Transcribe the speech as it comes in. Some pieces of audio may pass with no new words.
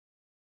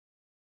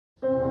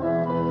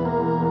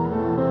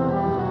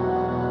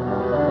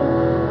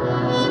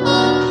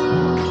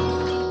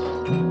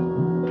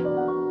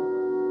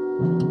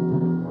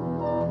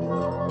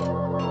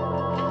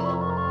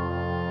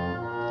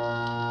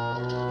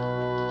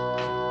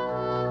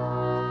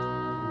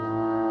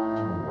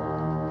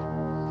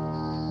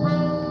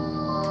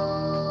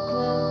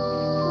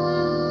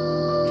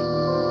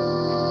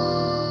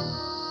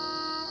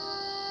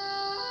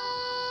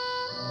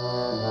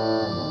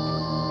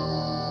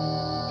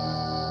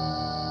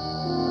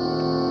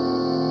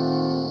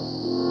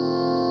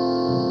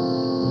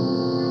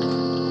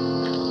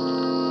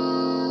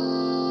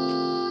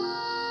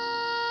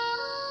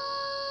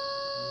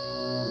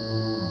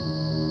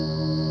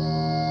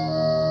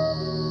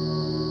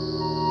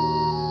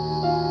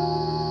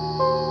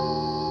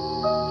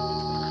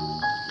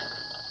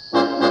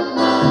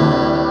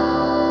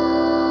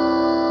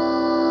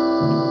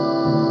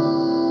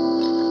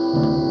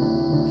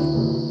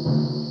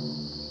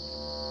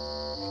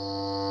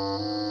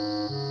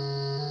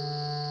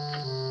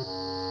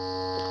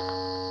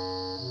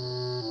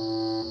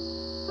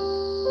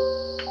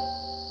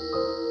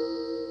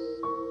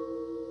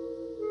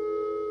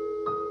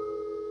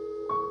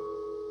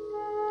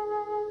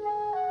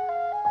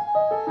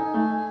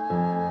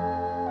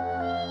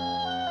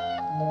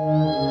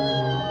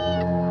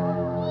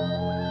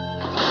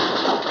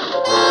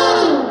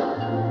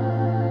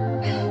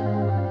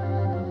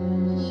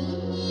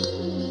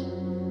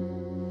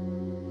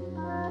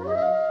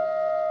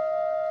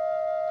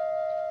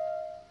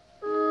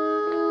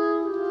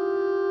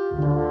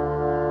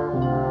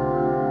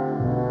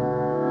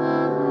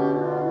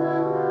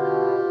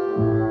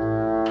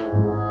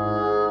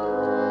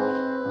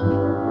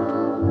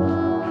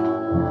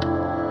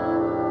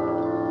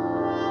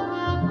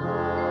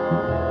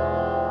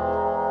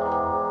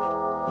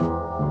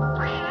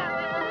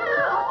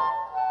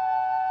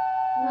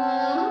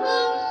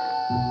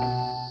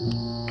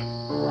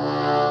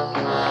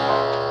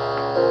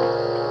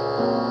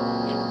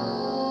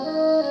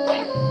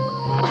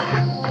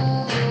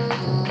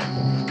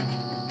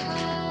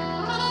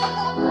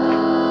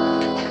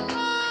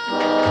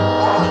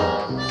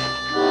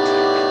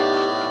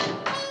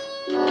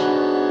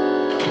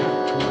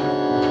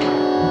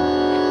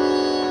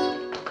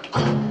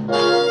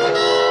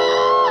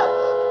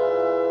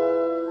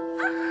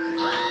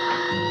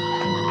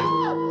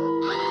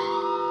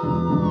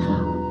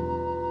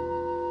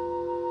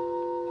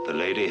The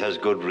lady has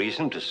good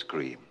reason to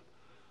scream.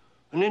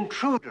 An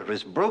intruder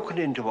has broken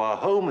into our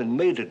home and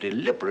made a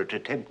deliberate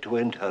attempt to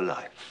end her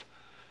life.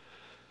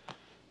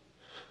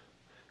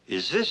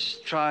 Is this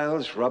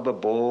child's rubber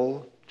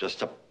ball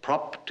just a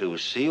prop to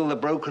seal the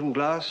broken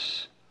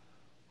glass?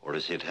 Or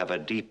does it have a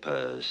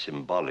deeper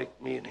symbolic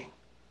meaning?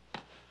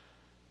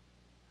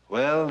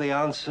 Well, the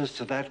answers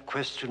to that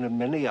question and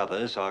many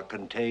others are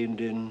contained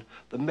in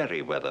the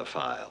Merriweather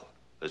file.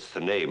 That's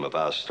the name of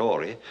our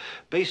story,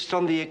 based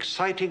on the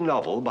exciting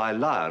novel by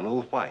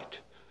Lionel White.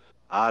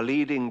 Our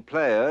leading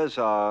players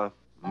are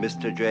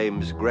Mr.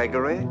 James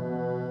Gregory,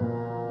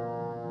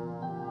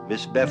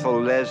 Miss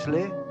Bethel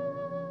Leslie,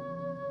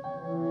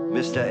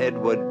 Mr.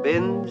 Edward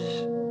Binns,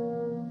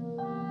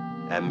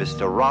 and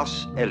Mr.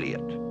 Ross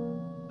Elliott.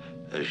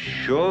 As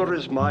sure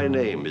as my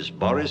name is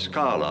Boris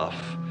Karloff,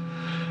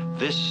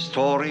 this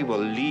story will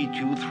lead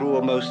you through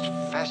a most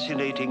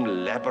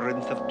fascinating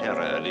labyrinth of terror.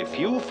 And if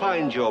you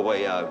find your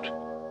way out,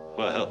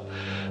 well,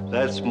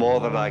 that's more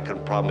than I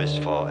can promise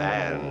for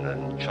Ann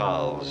and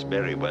Charles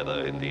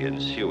Merriweather in the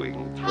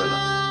ensuing thriller.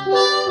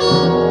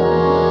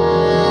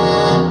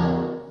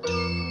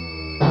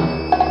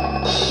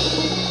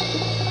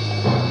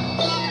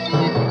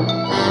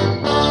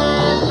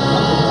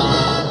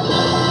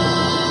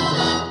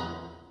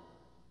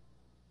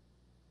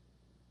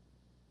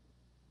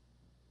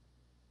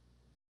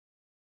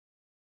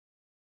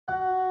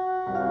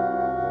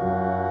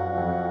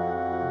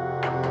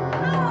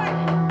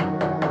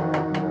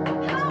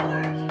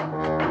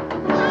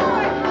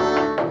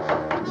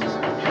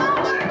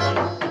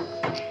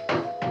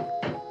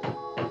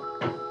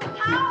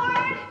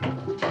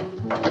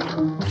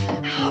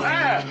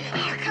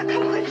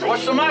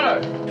 What's the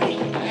matter?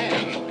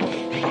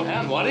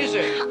 Ann, what is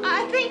it?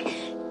 I think...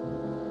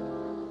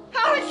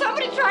 Howard,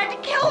 somebody tried to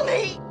kill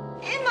me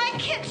in my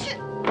kitchen.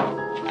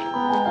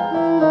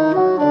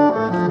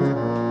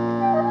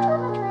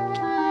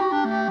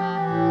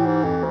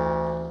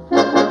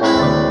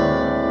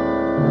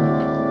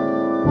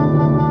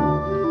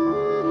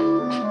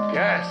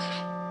 Yes.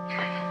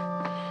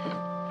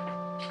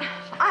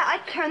 I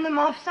turned them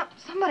off.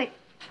 Somebody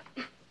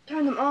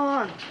turned them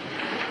on.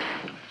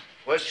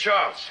 Where's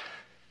Charles?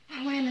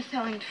 Away in the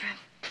selling trip.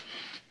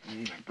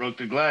 Broke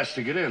the glass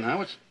to get in, huh?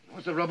 What's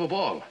the rubber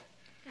ball?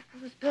 That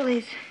was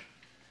Billy's.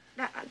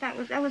 That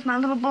was my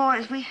little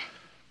boy's. We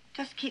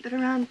just keep it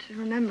around to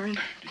remember him.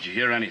 Did you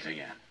hear anything,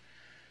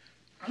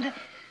 Ann?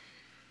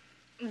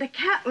 The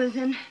cat was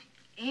in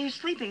here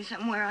sleeping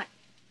somewhere.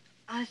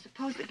 I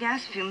suppose the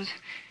gas fumes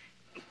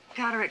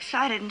got her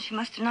excited, and she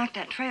must have knocked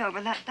that tray over.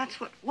 That's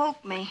what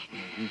woke me.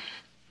 Mm-hmm.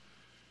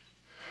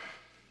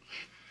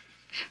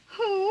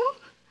 Who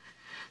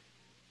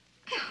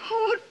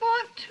would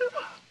want to?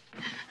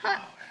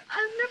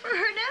 I've never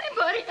hurt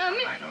anybody. I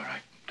mean... All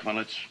right. Come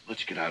on,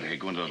 let's get out of here.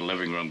 Go into the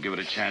living room. Give it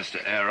a chance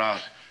to air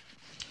out.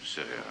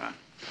 Sit here, huh?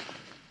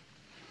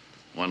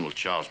 When will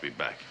Charles be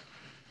back?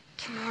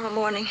 Tomorrow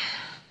morning.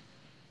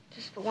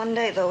 Just for one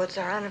day, though. It's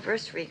our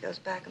anniversary. He goes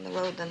back on the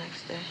road the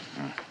next day.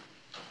 Huh.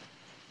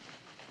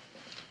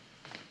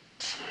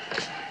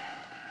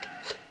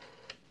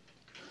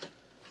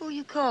 Who are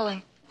you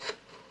calling?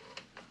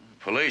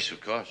 Police,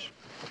 of course.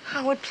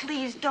 Howard,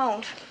 please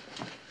don't.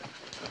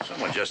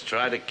 Someone just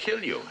tried to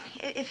kill you.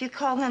 If you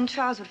call him,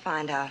 Charles would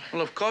find out.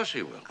 Well, of course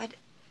he will.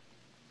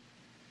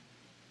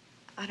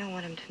 I don't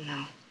want him to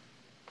know.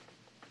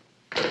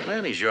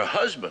 Man, he's your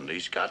husband.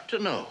 He's got to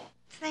know.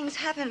 Things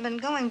haven't been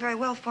going very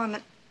well for him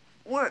at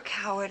work,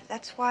 Howard.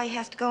 That's why he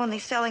has to go on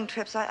these selling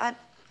trips. I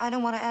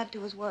don't want to add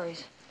to his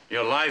worries.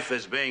 Your life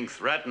is being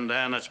threatened,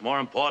 Ann. That's more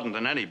important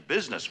than any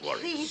business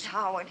worries. Please,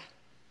 Howard.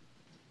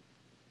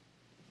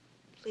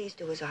 Please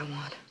do as I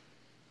want.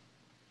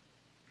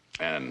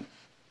 And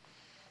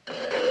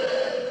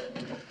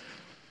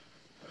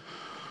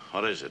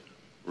what is it,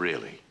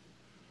 really?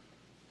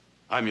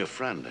 I'm your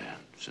friend, Ann.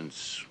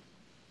 Since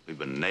we've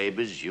been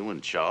neighbors, you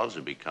and Charles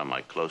have become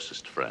my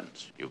closest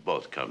friends. You've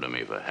both come to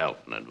me for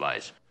help and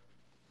advice.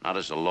 Not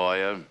as a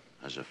lawyer,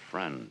 as a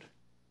friend.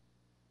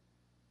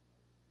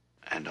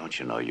 And don't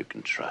you know you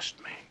can trust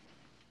me?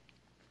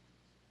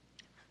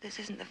 This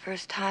isn't the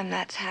first time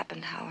that's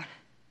happened, Howard.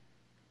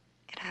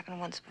 It happened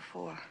once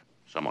before.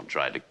 Someone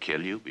tried to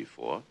kill you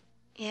before?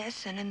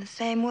 Yes, and in the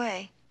same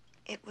way.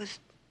 It was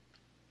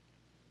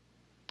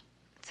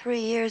 3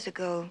 years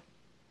ago,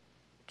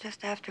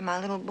 just after my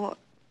little boy...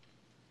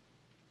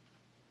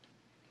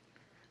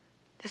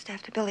 Just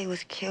after Billy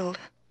was killed.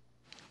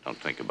 Don't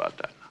think about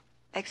that now.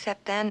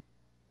 Except then,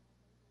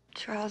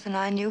 Charles and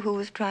I knew who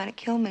was trying to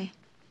kill me.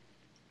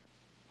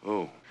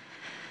 Who?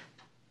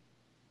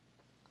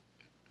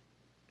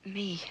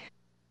 Me.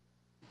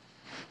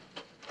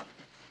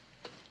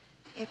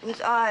 It was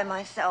I,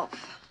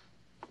 myself.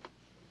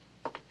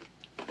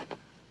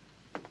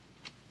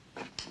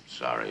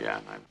 Sorry,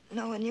 Ann.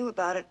 No one knew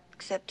about it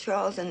except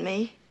Charles and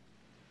me.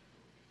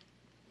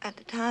 At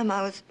the time,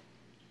 I was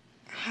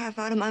half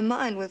out of my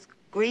mind with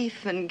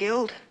grief and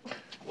guilt.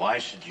 Why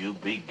should you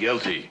be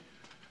guilty?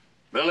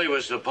 Billy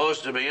was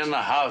supposed to be in the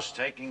house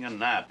taking a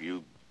nap.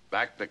 You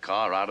backed the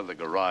car out of the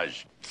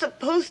garage.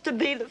 Supposed to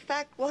be. The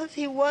fact was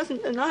he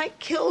wasn't, and I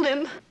killed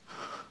him.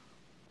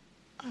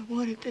 I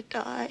wanted to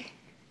die.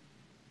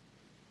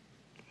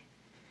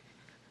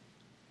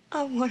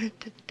 I wanted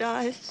to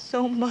die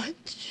so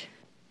much.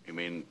 You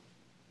mean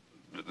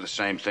the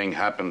same thing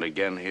happened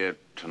again here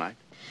tonight?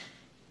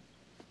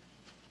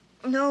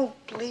 No,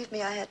 believe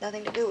me, I had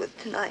nothing to do with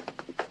tonight.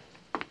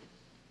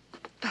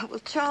 But will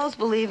Charles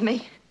believe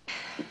me?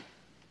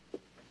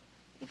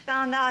 He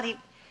found out he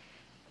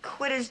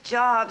quit his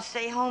job,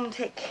 stay home and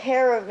take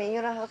care of me.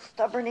 You know how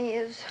stubborn he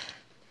is.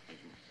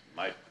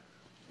 Might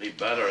be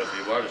better if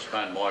he were to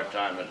spend more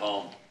time at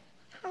home.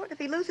 Howard, if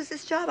he loses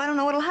his job, I don't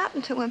know what'll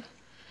happen to him.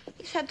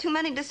 He's had too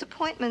many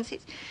disappointments.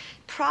 His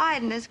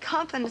pride and his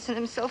confidence in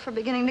himself are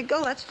beginning to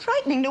go. That's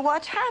frightening to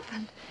watch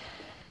happen.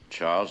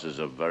 Charles is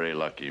a very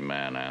lucky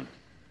man, Ann.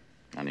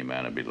 Any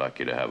man would be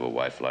lucky to have a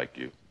wife like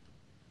you.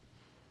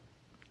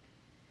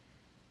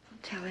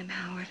 Don't tell him,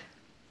 Howard.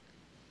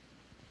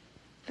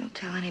 Don't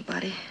tell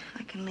anybody.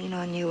 I can lean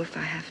on you if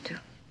I have to.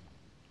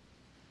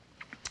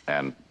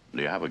 And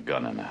do you have a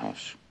gun in the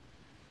house?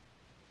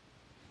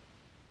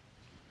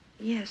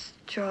 Yes,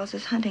 Charles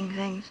is hunting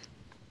things.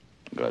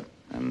 Good.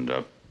 And,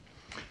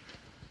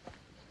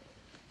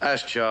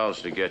 ask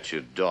Charles to get you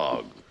a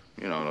dog.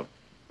 You know,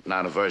 an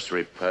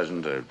anniversary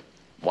present, a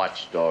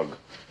watchdog.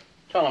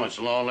 Tell him it's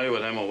lonely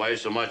with him away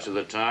so much of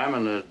the time,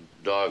 and the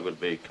dog would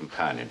be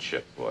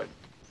companionship for you.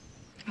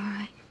 All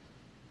right.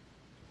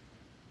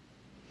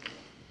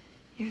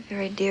 You're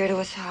very dear to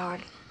us,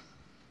 Howard.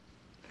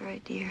 Very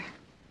dear.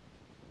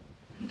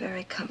 And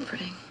very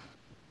comforting.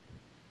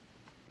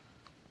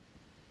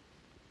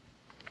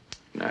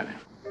 Night.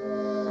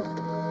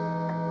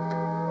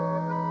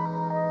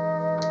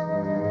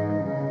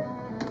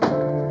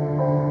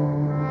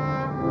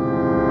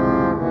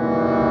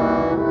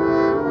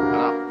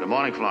 Hello. Good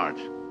morning,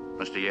 Florence.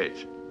 Mr.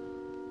 Yates.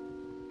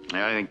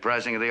 Anything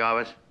pressing at the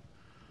office?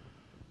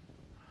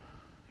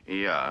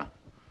 Yeah.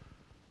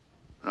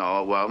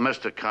 Oh, well,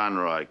 Mr.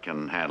 Conroy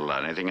can handle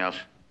that. Anything else?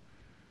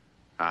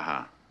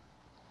 Uh-huh.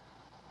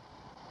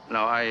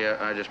 No,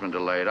 I just been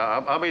delayed.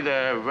 I'll be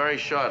there very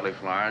shortly,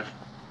 Florence.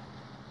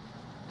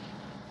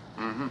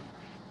 Mm-hmm.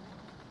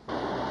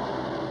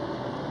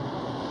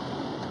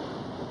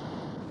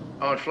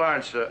 Oh, and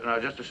Florence, no,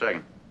 just a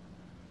second.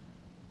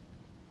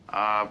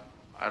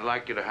 I'd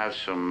like you to have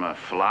some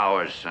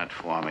flowers sent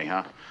for me,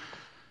 huh?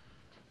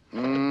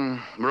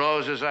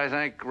 Roses, I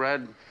think,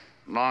 red,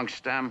 long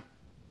stem.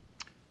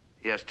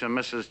 Yes, to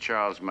Mrs.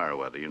 Charles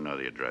Merriweather. You know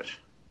the address.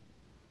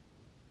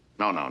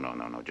 No.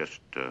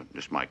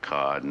 Just my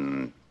card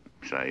and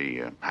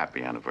say,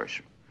 happy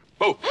anniversary.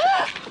 Oh!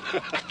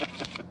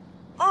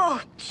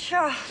 Oh,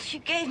 Charles, you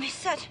gave me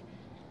such...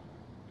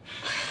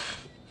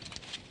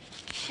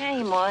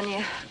 Shame on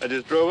you. I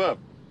just drove up.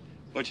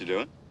 What you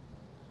doing?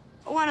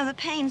 One of the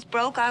panes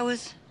broke. I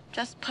was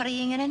just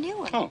puttying in a new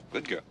one. Oh,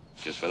 good girl.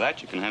 Just for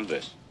that, you can have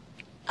this.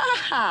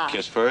 Aha!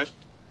 Kiss first.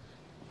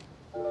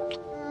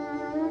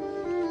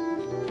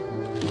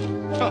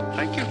 Oh,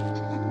 thank you.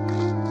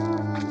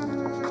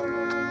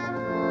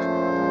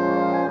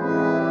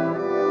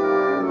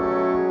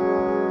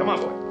 Come on,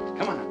 boy.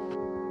 Come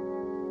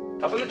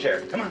on. Up in the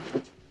chair. Come on.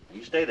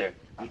 You stay there.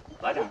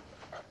 Lie down.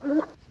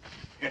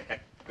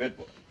 Good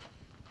boy.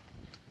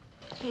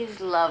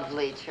 He's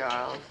lovely,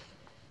 Charles.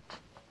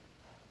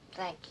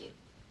 Thank you.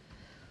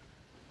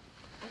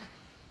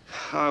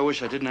 Oh, I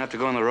wish I didn't have to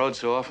go on the road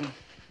so often.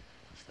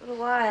 So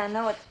do I. I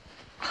know it's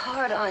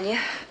hard on you.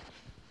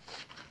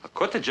 I'll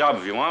quit the job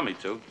if you want me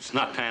to. It's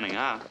not panning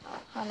out.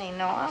 Oh, honey,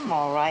 no, I'm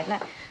all right.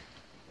 Now,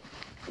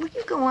 will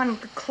you go on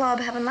to the club,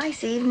 have a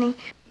nice evening?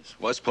 This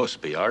was supposed to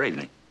be our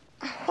evening.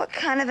 What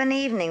kind of an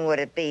evening would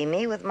it be?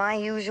 Me with my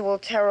usual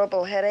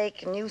terrible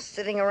headache and you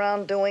sitting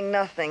around doing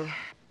nothing.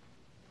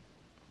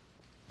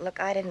 Look,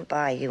 I didn't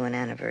buy you an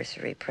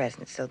anniversary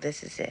present, so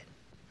this is it.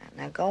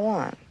 Now go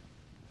on.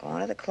 Go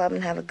on to the club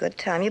and have a good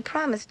time. You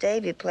promised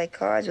Dave you'd play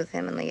cards with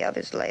him and the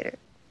others later.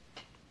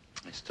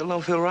 I still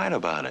don't feel right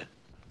about it.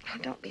 Oh,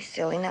 don't be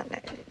silly. Now,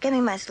 give me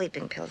my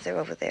sleeping pills. They're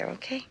over there,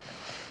 okay?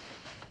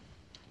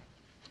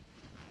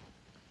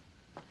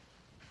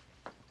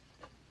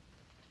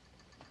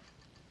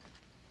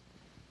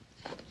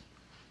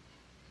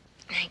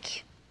 Thank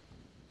you.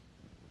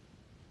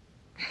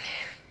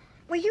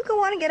 Will you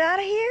go on and get out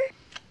of here?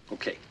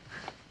 Okay.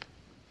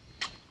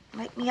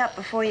 Wake me up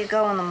before you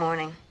go in the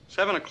morning.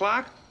 7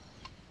 o'clock?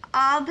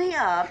 I'll be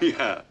up.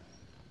 Yeah.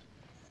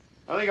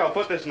 I think I'll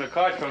put this in the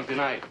car trunk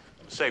tonight.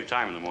 Save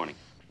time in the morning.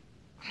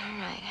 All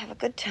right. Have a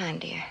good time,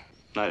 dear.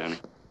 Night, honey.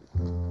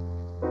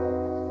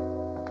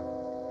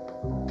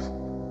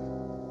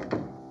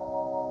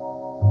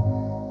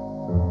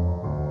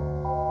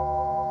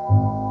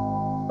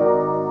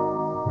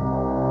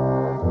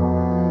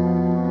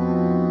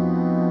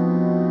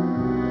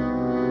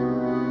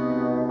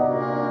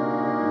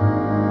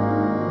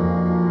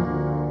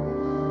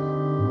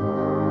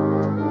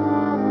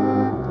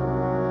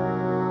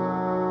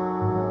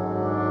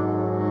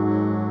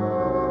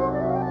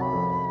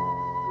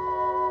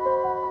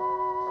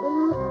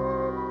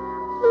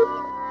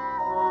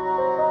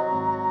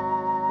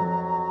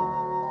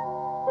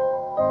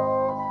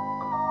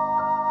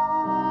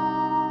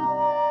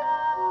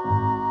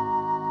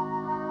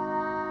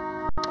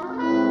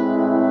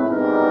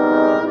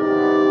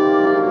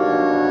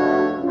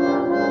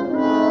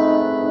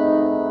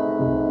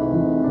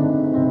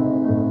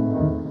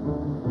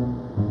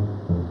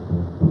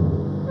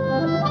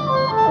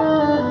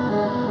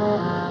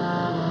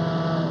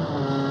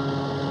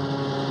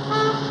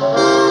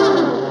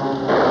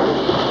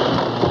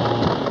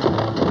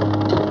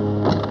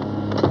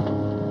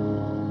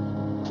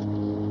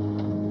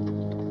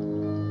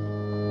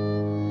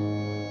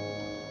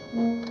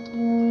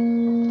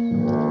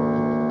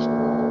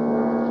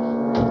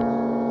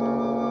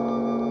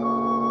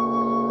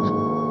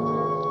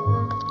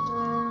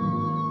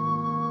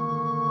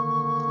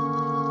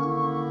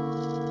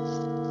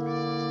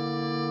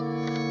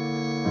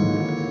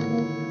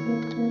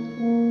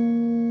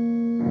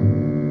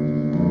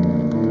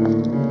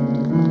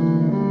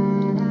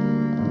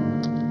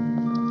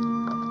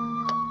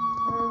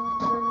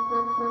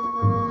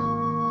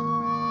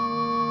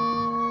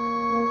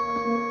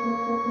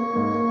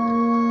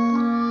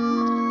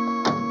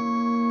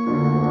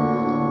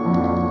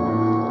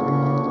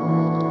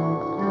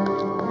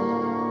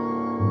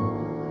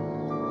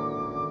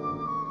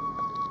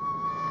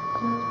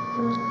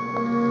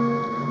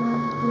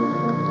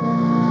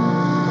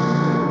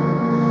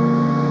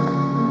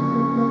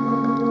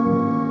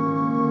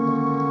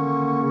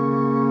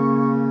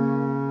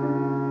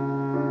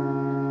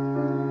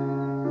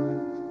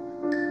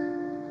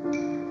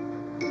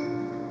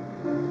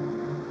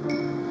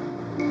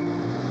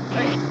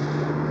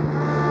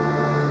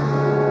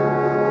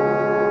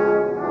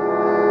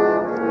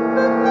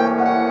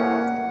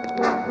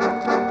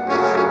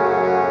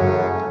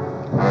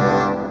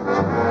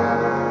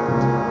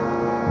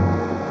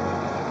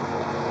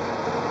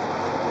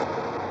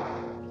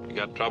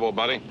 trouble,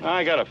 buddy?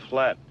 I got a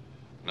flat.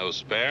 No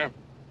spare?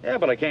 Yeah,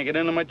 but I can't get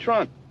into my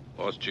trunk.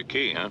 Lost your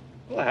key, huh?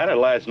 Well, I had it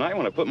last night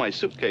when I put my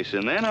suitcase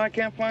in there. Now I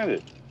can't find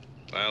it.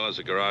 Well, there's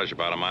a garage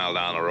about a mile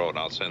down the road.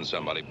 I'll send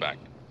somebody back.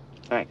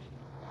 Thanks.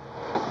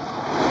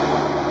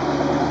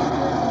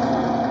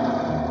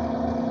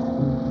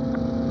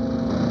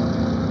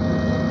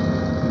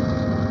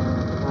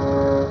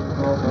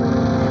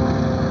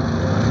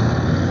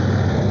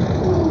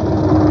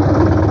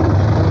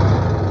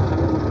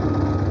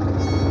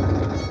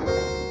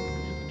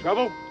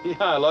 Trouble? Yeah,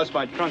 I lost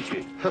my trunk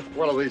key.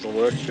 One of these will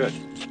work. Good.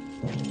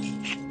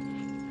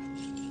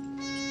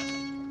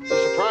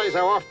 You're surprised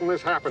how often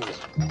this happens.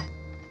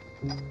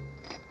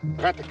 I've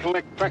had to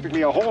collect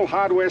practically a whole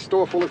hardware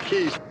store full of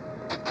keys.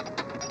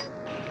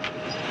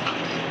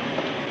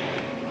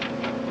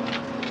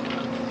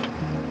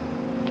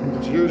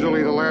 It's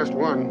usually the last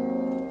one.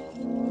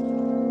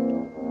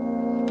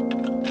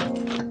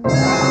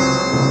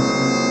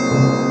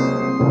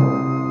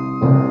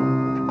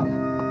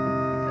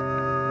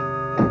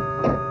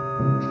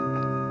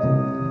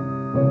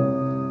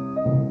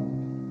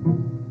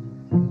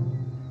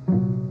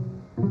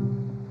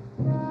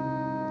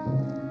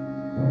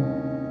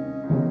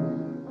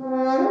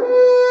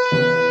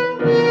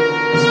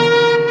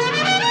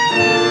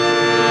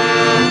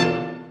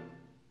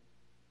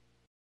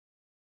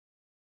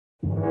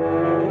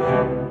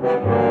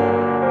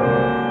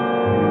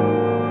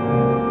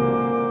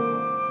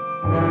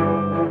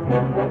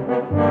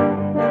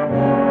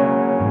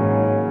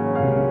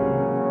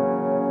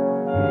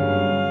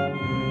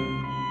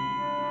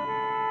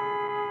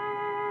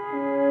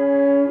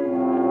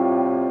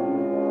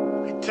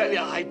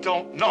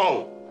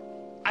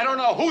 I don't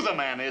know who the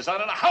man is. I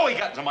don't know how he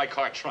got into my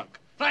car trunk.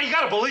 Now, you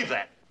gotta believe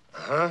that.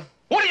 Huh?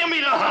 What do you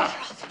mean,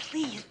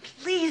 Please,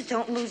 please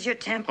don't lose your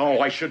temper. Oh,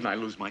 why shouldn't I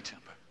lose my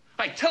temper?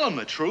 I tell them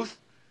the truth.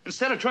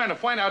 Instead of trying to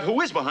find out who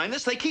is behind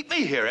this, they keep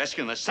me here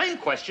asking the same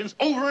questions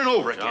over and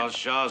over again.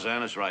 Charles,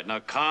 Ann is right. Now,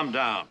 calm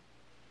down.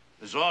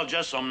 It's all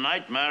just some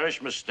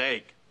nightmarish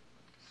mistake.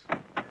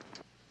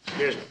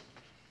 Excuse me.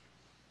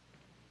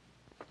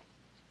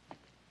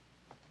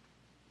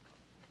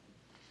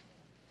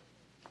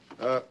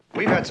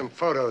 We've had some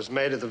photos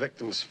made of the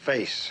victim's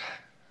face.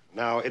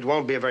 Now, it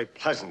won't be a very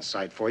pleasant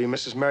sight for you,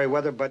 Mrs.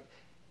 Merriweather, but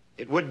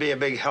it would be a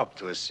big help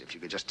to us if you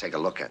could just take a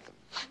look at them.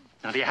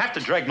 Now, do you have to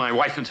drag my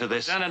wife into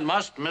this? Then it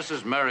must,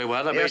 Mrs.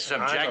 Merriweather, Yes, be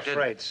subjected. I'm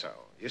afraid so.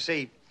 You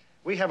see,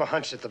 we have a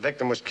hunch that the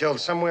victim was killed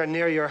somewhere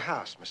near your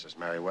house, Mrs.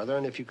 Merriweather,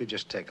 and if you could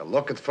just take a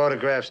look at the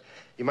photographs,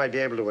 you might be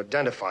able to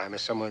identify him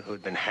as someone who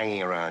had been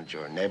hanging around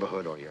your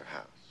neighborhood or your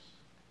house.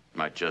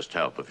 Might just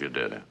help if you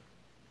did it.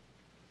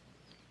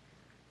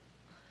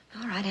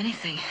 All right,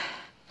 anything.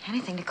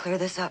 Anything to clear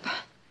this up.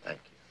 Thank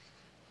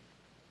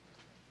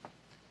you.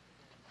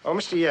 Oh,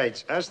 Mr.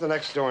 Yates, as the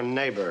next-door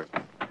neighbor,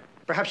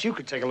 perhaps you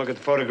could take a look at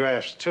the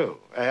photographs, too,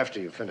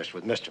 after you've finished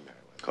with Mr. Merriweather.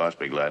 Of course,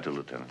 be glad to,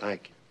 Lieutenant.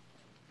 Thank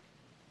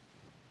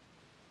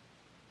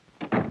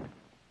you.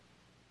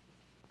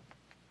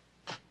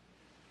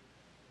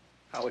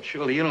 Howard,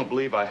 surely you don't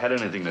believe I had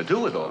anything to do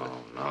with all this.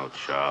 No,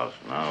 Charles,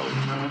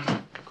 no.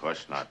 Of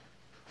course not.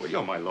 Well,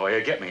 you're my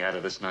lawyer. Get me out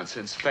of this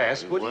nonsense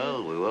fast, would you?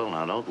 Well, we will.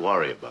 Now, don't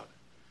worry about it.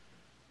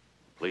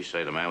 Police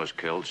say the man was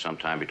killed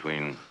sometime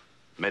between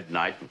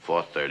midnight and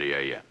 4:30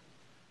 a.m.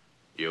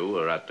 You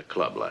were at the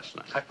club last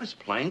night. I was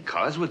playing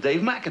cards with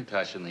Dave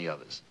McIntosh and the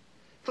others.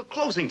 For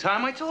closing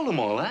time, I told them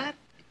all that.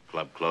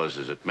 Club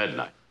closes at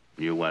midnight.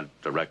 You went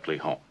directly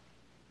home.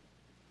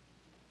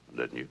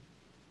 Didn't you?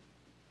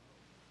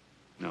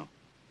 No.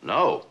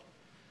 No.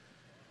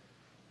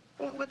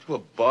 Well, I went to a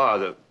bar,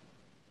 the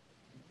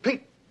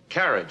Pink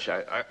Carriage.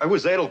 I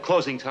was there till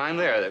closing time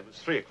there. It was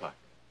 3 o'clock.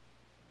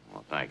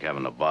 Well, thank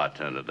heaven the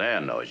bartender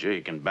there knows you. He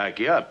can back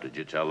you up. Did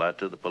you tell that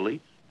to the police?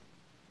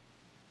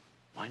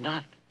 Why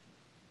not?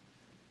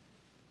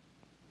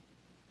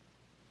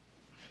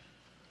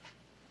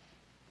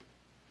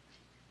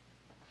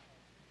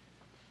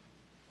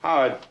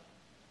 Howard,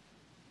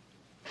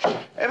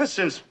 ever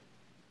since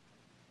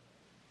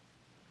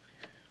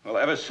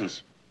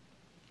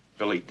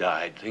Billy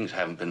died, things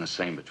haven't been the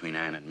same between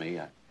Ann and me.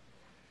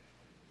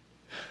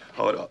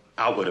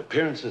 Outward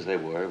appearances they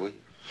were.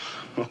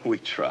 We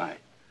tried.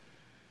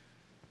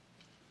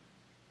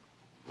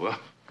 Well,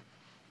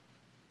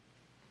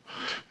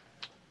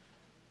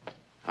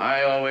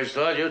 I always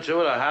thought you two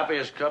were the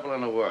happiest couple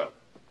in the world.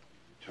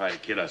 Try to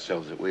kid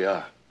ourselves that we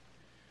are.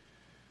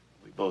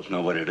 We both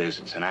know what it is.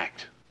 It's an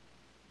act.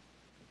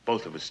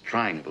 Both of us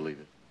trying to believe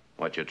it.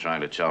 What you're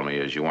trying to tell me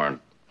is you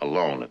weren't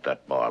alone at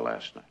that bar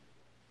last night.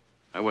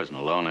 I wasn't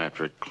alone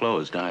after it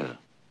closed either.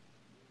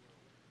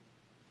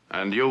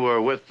 And you were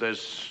with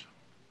this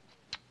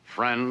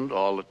friend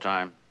all the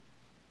time?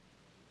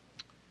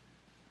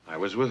 I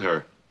was with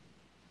her.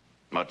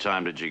 What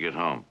time did you get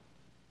home?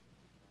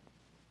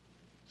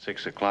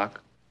 6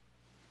 o'clock.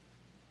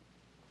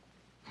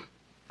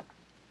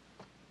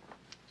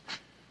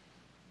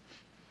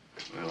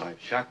 Well,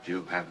 I've shocked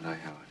you, haven't I,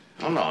 Howard?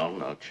 Oh,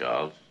 no,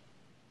 Charles.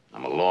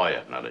 I'm a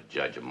lawyer, not a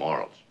judge of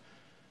morals.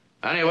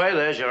 Anyway,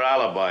 there's your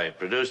alibi.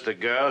 Produce the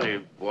girl,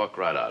 you walk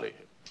right out of here.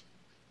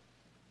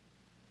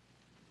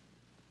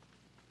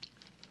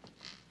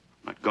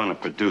 I'm not gonna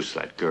produce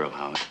that girl,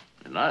 Howard.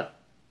 You're not?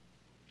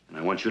 And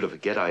I want you to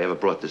forget I ever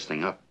brought this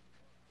thing up.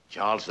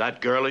 Charles,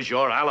 that girl is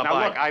your alibi.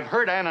 Now, look, I've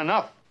hurt Ann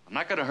enough. I'm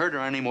not gonna hurt her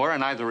anymore,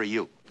 and neither are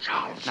you.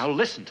 Charles. Now,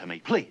 listen to me,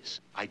 please.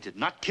 I did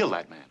not kill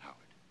that man, Howard.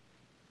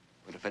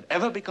 But if it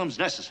ever becomes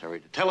necessary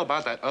to tell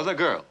about that other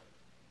girl,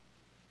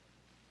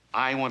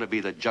 I want to be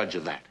the judge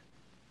of that.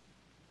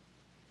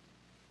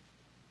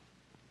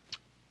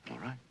 All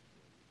right.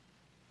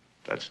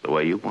 That's the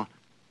way you want it.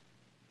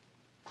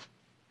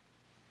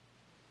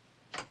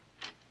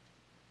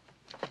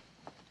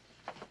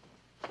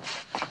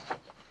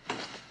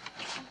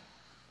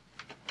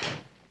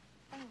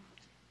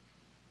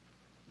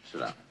 Sit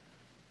down.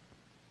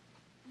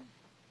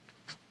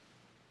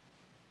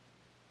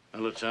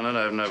 Well, Lieutenant,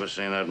 I've never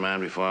seen that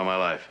man before in my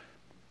life.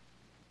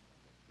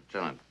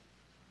 Lieutenant.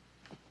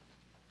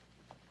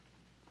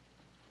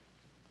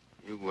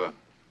 You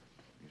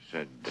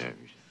said you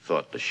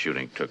thought the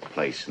shooting took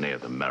place near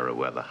the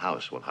Merriweather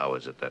house. Well, how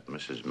is it that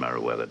Mrs.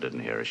 Merriweather didn't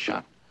hear a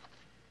shot?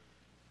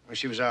 Well,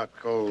 she was out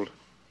cold.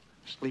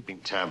 Sleeping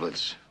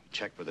tablets.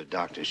 Checked with her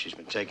doctor. She's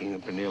been taking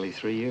them for nearly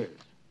 3 years.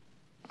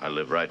 I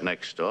live right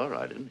next door.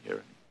 I didn't hear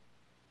it.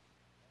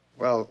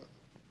 Well,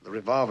 the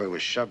revolver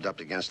was shoved up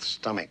against the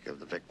stomach of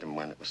the victim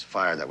when it was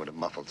fired. That would have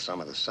muffled some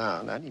of the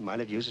sound, and he might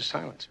have used a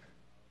silencer.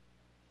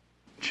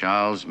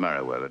 Charles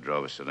Merriweather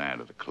drove a sedan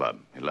to the club.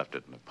 He left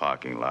it in the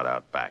parking lot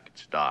out back.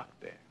 It's dark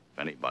there. If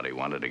anybody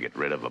wanted to get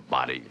rid of a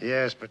body...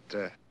 Yes, but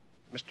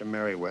Mr.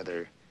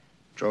 Merriweather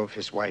drove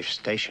his wife's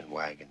station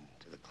wagon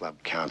to the club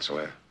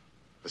counselor.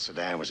 The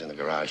sedan was in the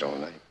garage all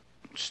night.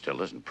 It still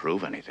doesn't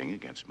prove anything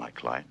against my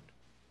client.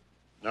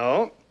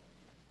 No,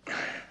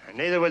 and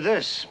neither would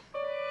this.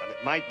 But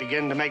it might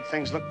begin to make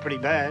things look pretty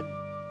bad.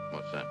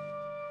 What's that?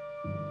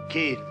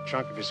 Key to the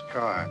trunk of his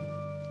car.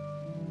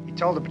 He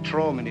told the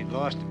patrolman he'd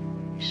lost it.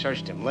 He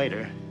searched him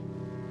later.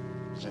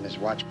 It was in his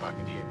watch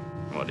pocket here.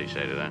 What'd he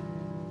say to that?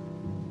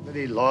 That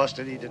he lost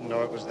it. He didn't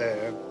know it was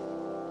there.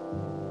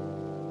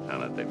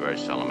 Lieutenant, they very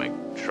seldom make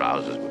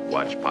trousers with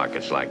watch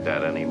pockets like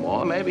that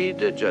anymore. Maybe he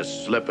did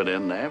just slip it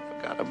in there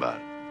and forgot about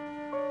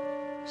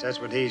it. So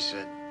that's what he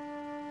said.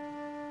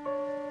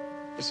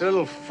 It's a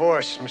little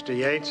force, Mr.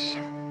 Yates.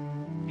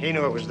 He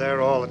knew it was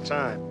there all the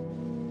time.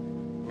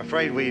 I'm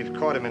afraid we've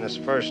caught him in his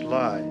first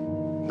lie.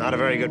 Not a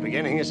very good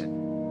beginning, is it?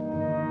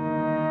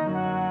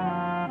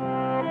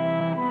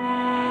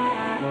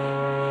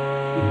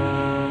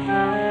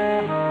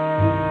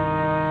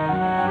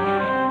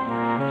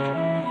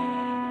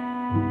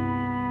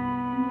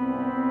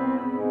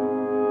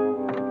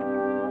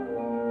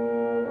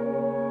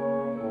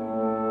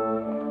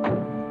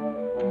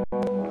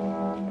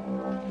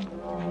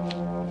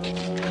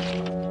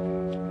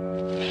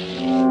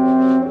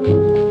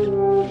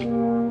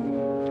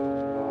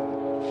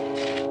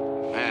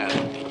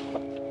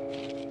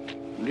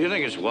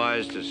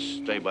 To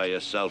stay by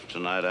yourself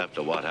tonight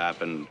after what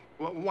happened?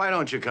 Well, why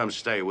don't you come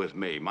stay with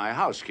me? My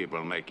housekeeper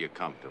will make you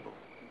comfortable.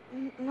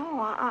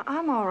 No,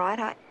 I'm all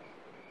right.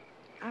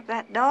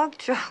 That dog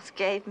Charles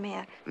gave me.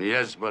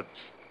 Yes, but...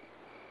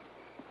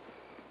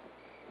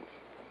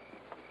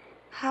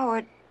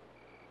 Howard,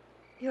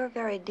 you're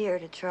very dear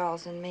to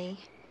Charles and me.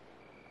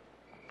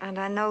 And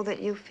I know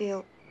that you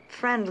feel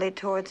friendly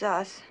towards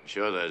us.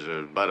 Sure, there's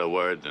a better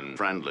word than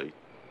friendly.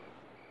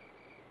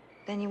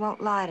 Then you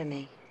won't lie to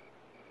me.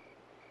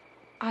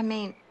 I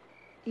mean,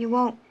 you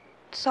won't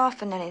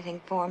soften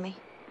anything for me.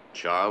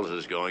 Charles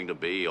is going to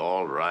be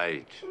all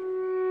right.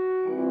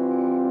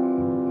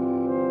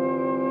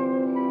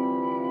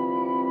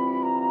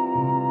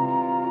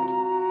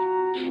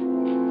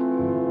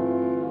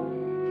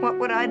 What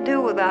would I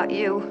do without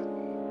you?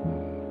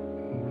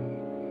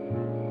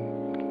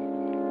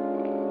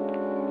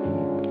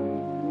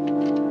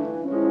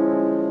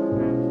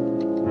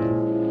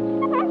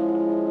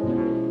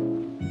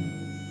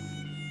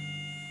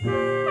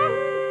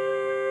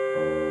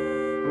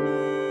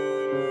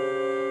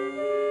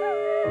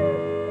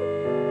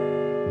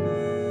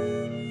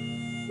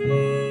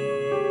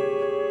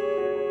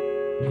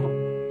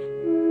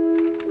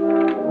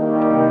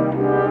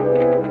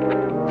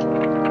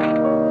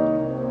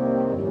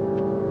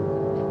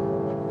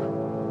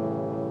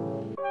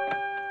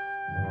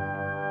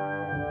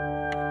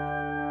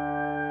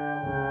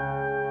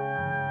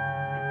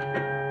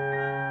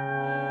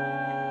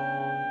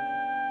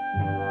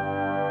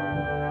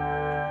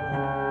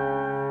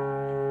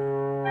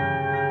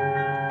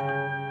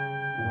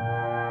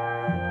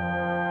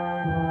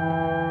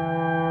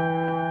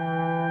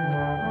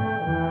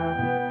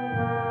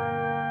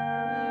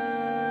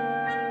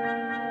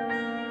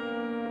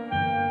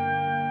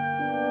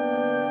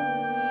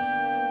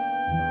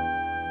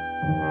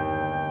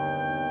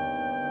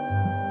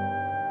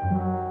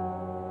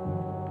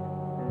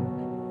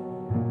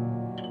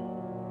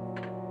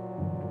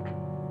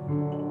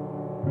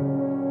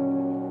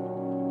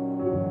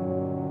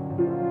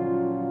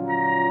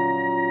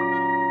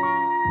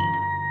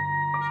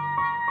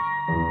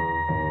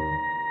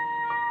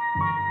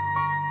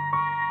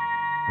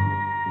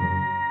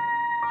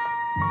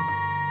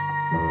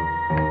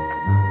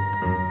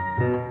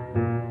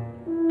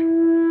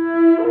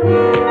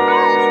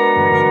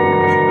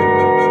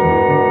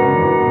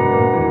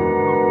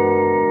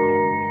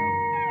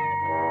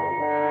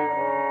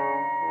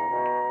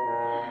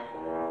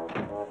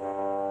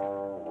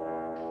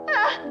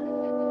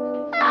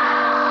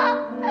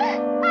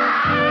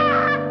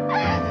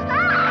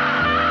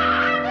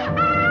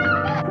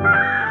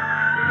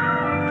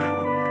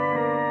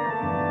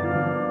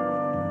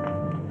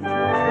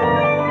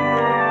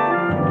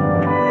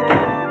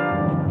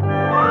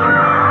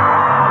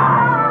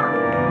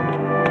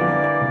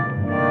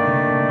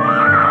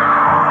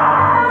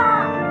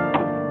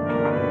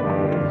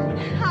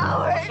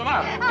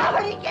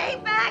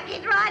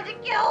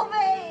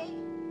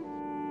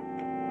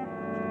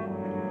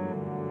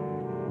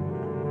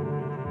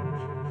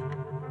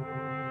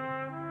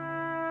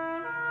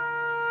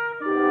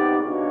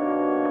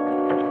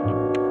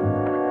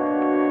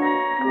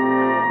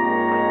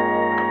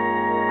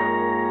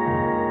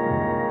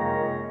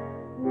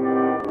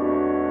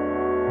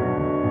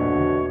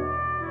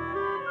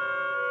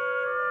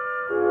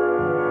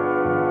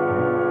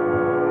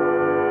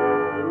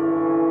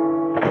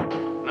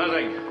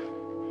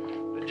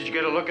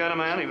 sign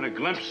of man, even a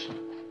glimpse?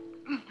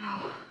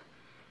 No.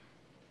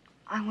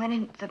 I went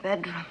into the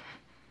bedroom.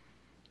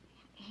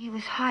 He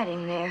was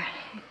hiding there.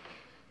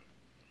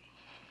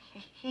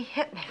 He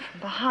hit me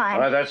from behind.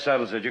 All right, that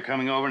settles it. You're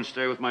coming over and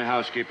stay with my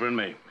housekeeper and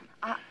me.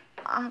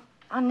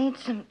 I'll need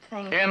some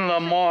things. In the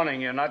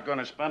morning. You're not going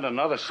to spend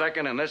another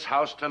second in this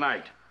house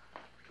tonight.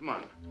 Come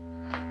on.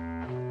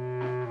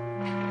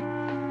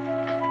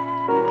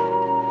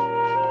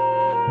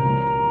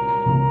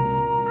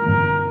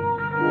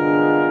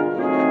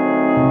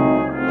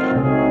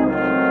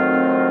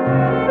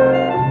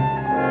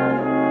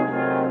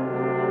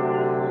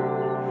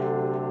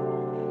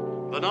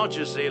 But don't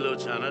you see,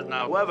 Lieutenant,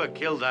 now whoever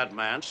killed that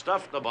man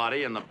stuffed the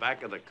body in the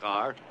back of the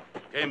car,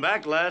 came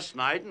back last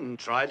night and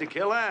tried to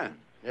kill Ann.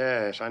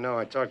 Yes, I know.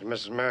 I talked to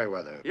Mrs.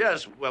 Merriweather.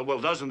 Yes, well,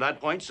 doesn't that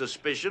point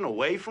suspicion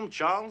away from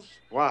Charles?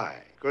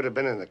 Why? Could have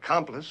been an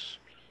accomplice.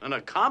 An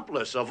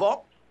accomplice of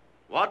all?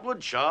 What would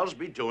Charles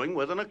be doing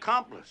with an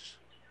accomplice?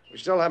 We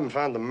still haven't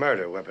found the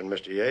murder weapon,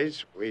 Mr.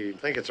 Yates. We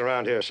think it's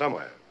around here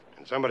somewhere.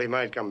 And somebody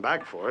might come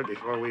back for it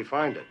before we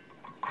find it.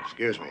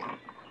 Excuse me.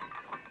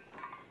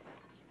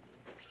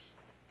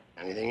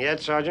 Anything yet,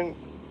 Sergeant?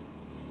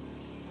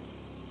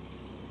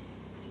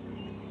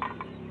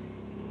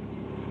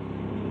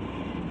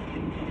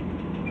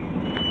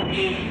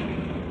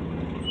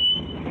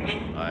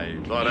 I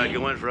thought I'd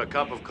go in for a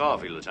cup of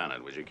coffee,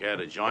 Lieutenant. Would you care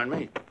to join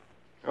me?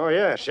 Oh,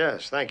 yes,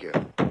 thank you.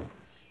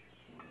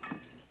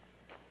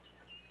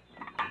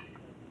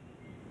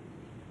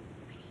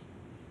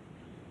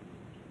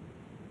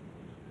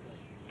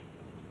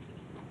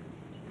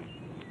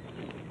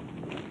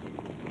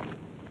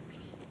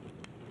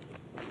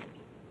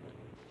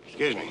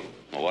 Excuse me.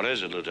 Well, what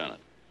is it,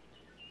 Lieutenant?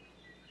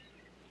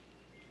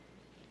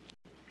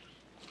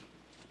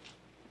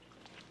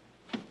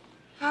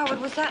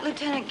 Howard, was that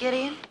Lieutenant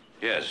Gideon?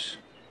 Yes.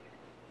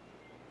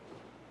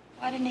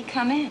 Why didn't he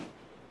come in?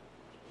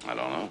 I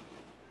don't know.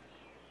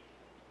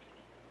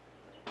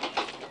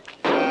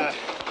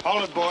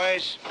 Hold it,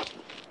 boys.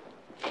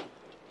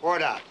 Pour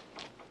it out.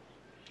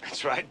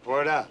 That's right,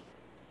 pour it out.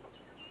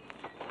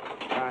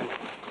 All right.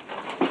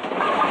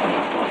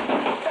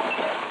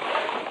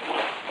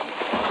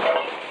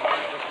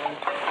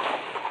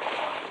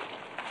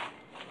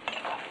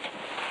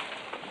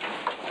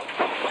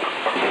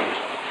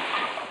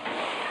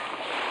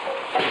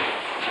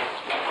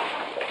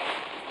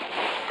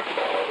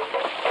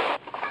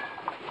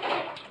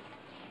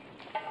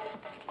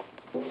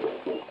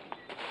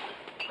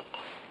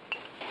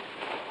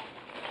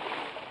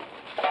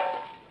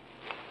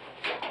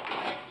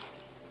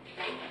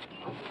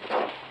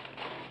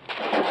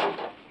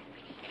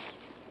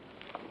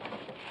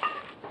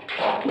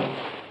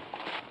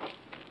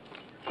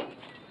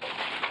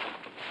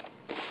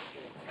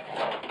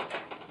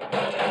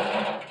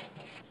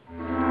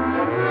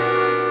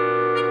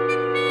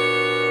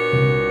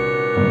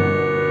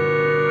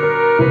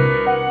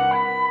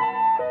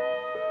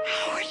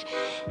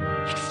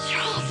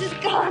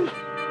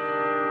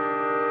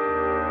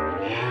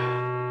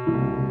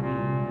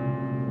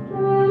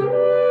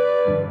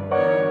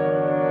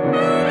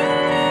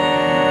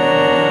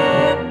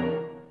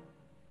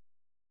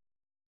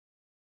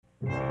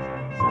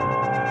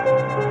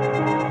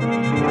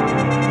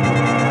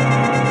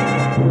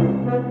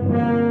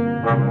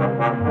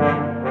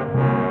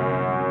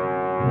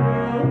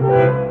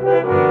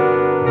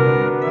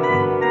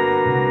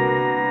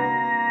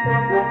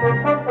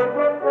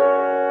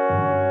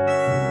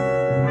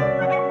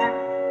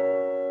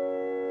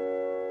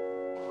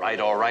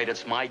 All right,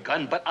 it's my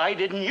gun, but I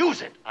didn't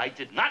use it. I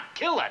did not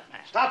kill that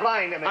man. Stop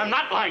lying to me. I'm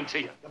not lying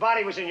to you. The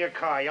body was in your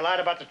car. You lied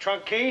about the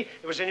trunk key.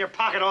 It was in your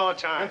pocket all the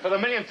time. And for the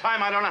millionth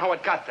time, I don't know how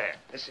it got there.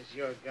 This is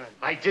your gun.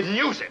 I didn't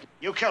use it.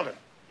 You killed him.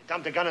 You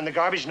dumped the gun in the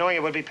garbage knowing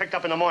it would be picked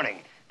up in the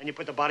morning. Then you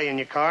put the body in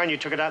your car and you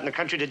took it out in the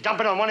country to dump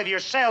it on one of your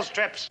sales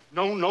trips.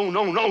 No.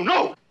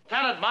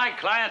 Lieutenant, my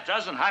client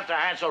doesn't have to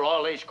answer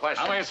all these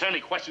questions. I'll answer any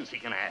questions he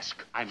can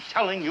ask. I'm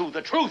telling you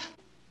the truth.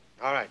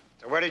 All right.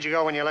 So where did you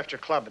go when you left your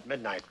club at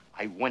midnight?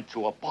 I went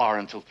to a bar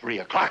until 3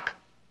 o'clock.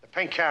 The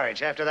pink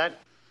carriage. After that?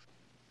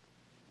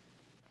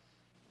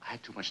 I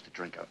had too much to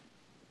drink.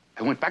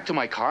 I went back to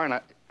my car and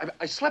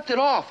I slept it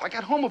off. I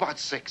got home about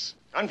 6.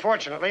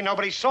 Unfortunately,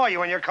 nobody saw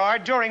you in your car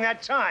during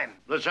that time.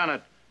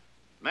 Lieutenant,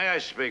 may I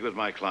speak with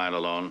my client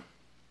alone?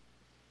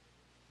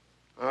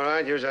 All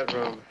right, use that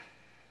room.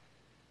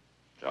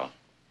 Joe.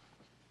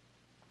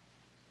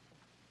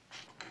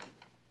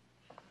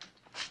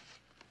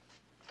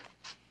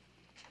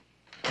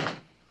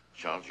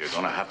 Charles, you're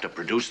going to have to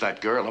produce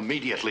that girl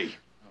immediately.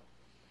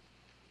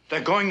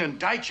 They're going to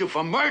indict you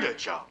for murder,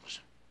 Charles.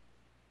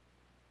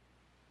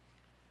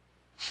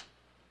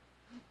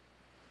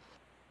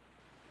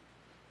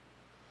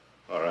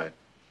 All right.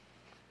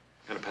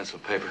 Got a pencil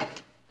and paper?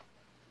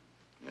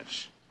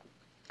 Yes.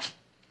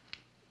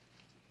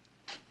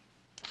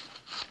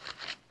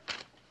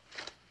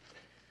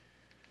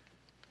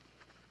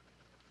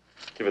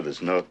 Give her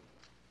this note.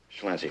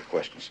 She'll answer your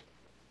questions.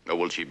 Or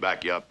will she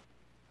back you up?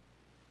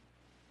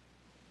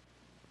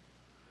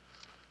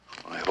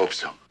 I hope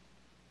so. All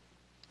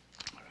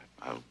right.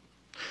 I'll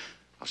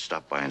I'll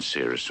stop by and see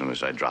her as soon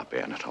as I drop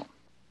Ann at home.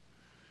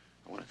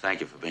 I want to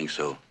thank you for being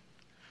so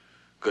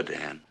good to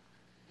Ann.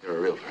 You're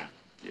a real friend.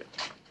 Yeah.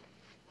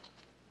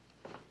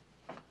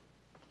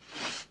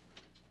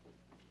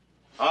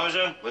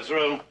 Officer, we're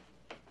through.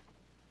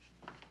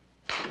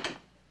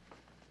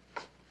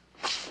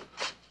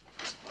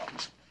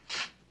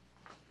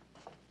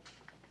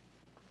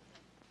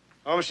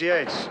 Oh, Mr.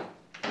 Yates,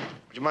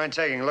 would you mind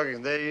taking a look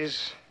at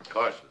these? Of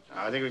course.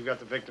 I think we've got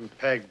the victim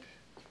pegged.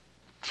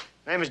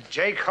 Name is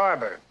Jake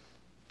Harbor.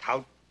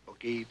 Tout,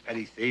 bookie,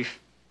 petty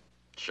thief.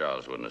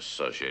 Charles wouldn't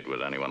associate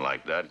with anyone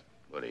like that,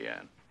 would he,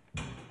 Ann?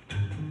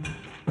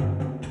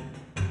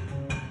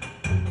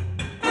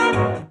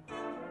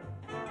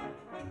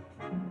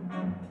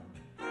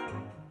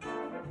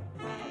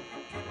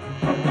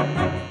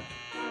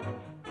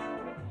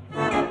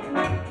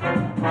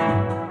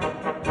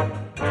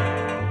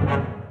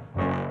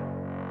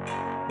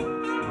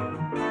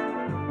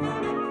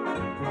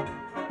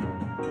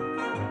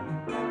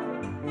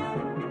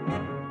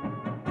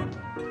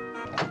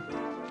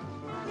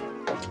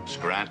 Miss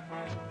Grant?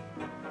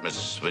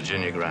 Miss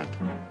Virginia Grant?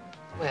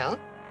 Well?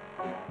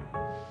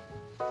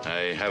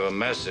 I have a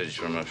message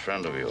from a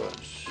friend of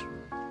yours.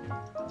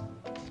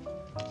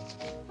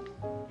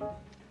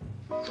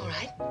 All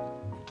right.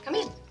 Come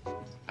in.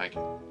 Thank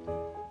you.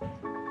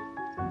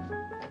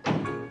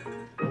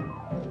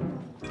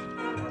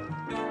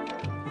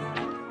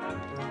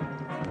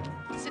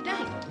 Sit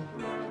down.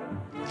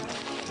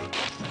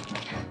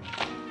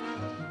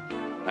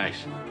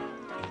 Thanks.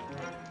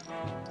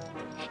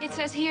 It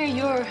says here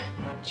you're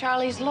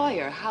Charlie's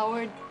lawyer,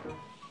 Howard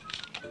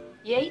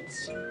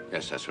Yates?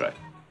 Yes, that's right.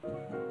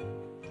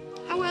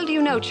 How well do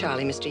you know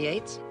Charlie, Mr.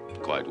 Yates?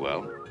 Quite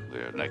well.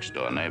 We're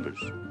next-door neighbors.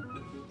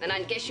 And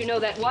I guess you know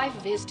that wife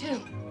of his,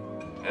 too.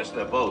 Yes,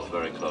 they're both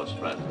very close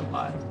friends of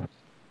mine.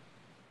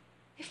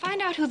 You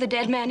find out who the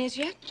dead man is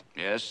yet?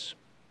 Yes.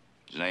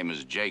 His name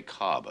is Jake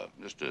Harbor,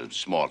 just a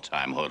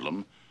small-time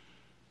hoodlum.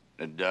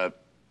 Did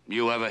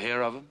you ever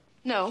hear of him?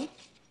 No.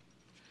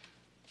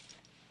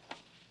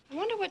 I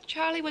wonder what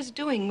Charlie was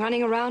doing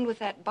running around with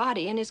that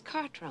body in his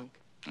car trunk.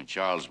 And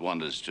Charles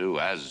wonders,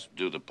 too, as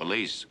do the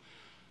police.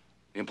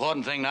 The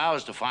important thing now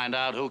is to find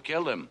out who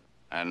killed him.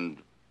 And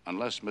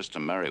unless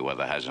Mr.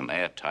 Merriweather has an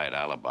airtight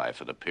alibi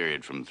for the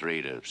period from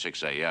 3 to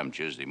 6 a.m.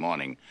 Tuesday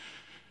morning,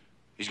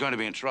 he's going to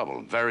be in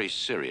trouble, very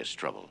serious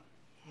trouble.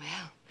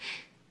 Well,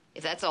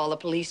 if that's all the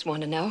police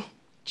want to know,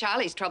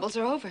 Charlie's troubles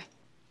are over.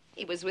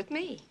 He was with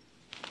me.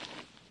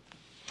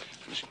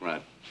 Miss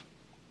Grant,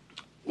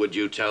 would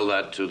you tell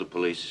that to the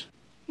police?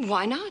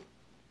 Why not?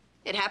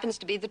 It happens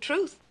to be the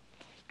truth.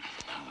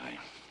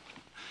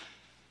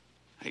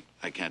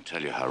 I can't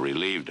tell you how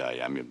relieved I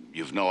am.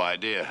 You've no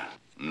idea.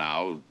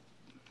 Now,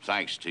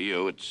 thanks to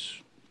you,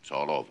 it's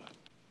all over.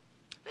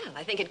 Well,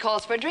 I think it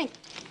calls for a drink.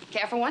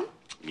 Care for one?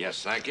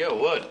 Yes, thank you.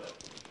 Would.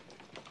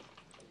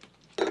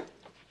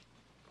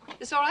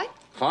 This all right?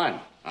 Fine.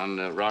 On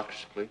the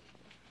rocks, please.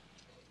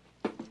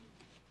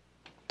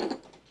 Of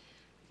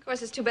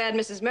course, it's too bad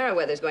Mrs.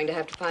 Merriweather's going to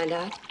have to find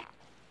out.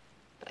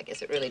 But I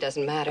guess it really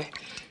doesn't matter.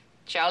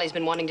 Charlie's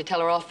been wanting to tell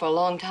her off for a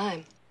long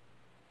time.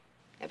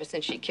 Ever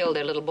since she killed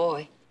their little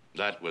boy.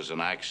 That was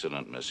an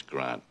accident, Miss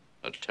Grant.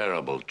 A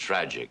terrible,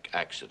 tragic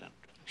accident.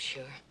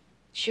 Sure.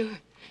 Sure.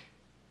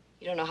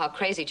 You don't know how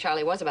crazy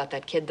Charlie was about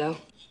that kid, though.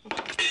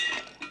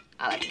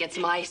 I'll have to get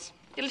some ice.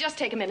 It'll just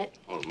take a minute.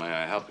 Well, may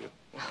I help you?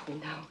 Oh,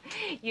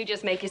 no. You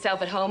just make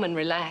yourself at home and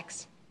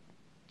relax.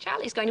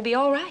 Charlie's going to be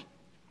all right.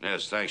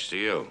 Yes, thanks to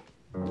you.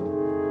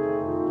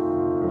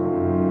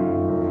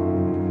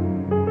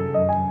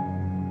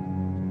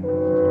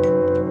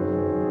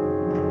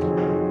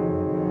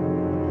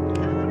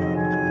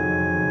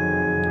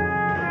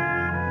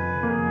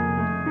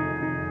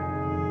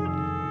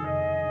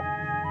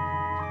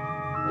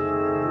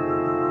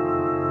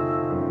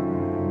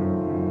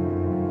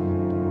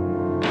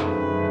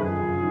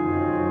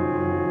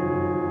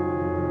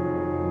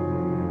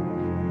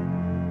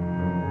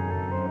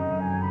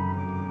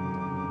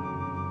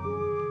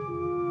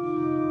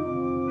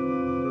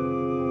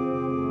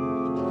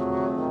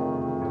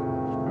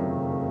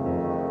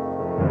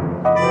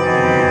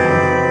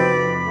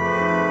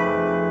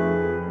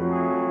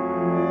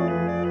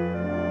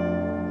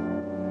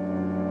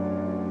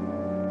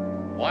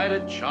 Why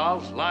did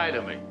Charles lie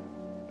to me?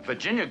 If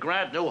Virginia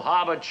Grant knew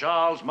Harbor,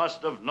 Charles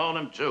must have known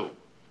him, too.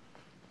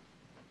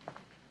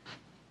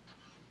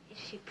 Is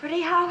she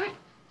pretty, Howard?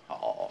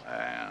 Oh,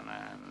 Ann.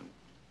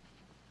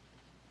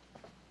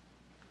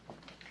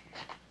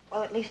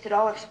 Well, at least it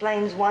all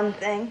explains one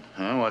thing.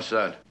 Huh? What's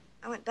that?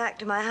 I went back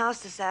to my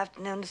house this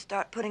afternoon to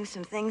start putting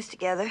some things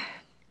together.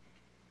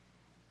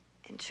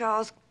 In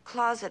Charles'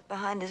 closet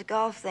behind his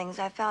golf things,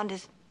 I found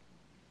his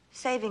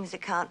savings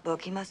account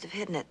book. He must have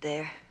hidden it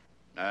there.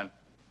 Ann?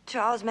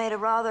 Charles made a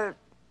rather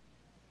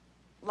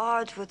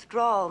large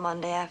withdrawal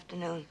Monday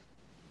afternoon.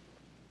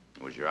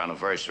 It was your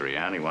anniversary,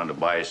 Ann. He wanted to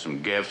buy you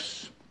some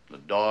gifts. The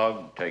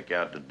dog, take you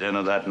out to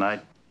dinner that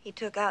night. He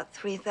took out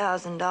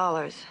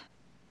 $3,000.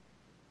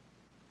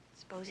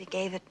 Suppose he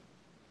gave it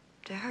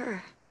to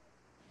her.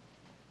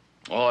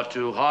 Or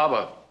to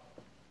harbor.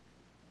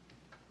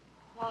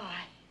 Why?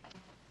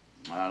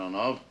 I don't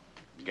know.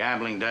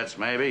 Gambling debts,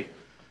 maybe.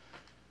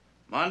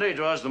 Monday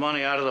draws the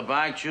money out of the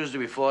bank. Tuesday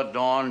before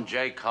dawn,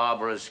 Jake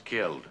Harbor is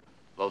killed.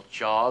 Both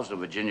Charles and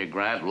Virginia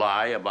Grant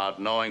lie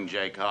about knowing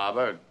Jake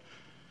Harbor.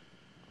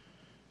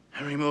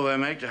 Every move I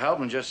make to help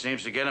him just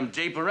seems to get him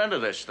deeper into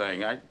this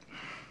thing.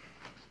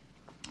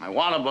 I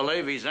want to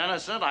believe he's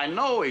innocent. I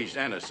know he's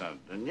innocent,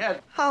 and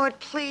yet... Howard,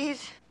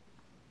 please.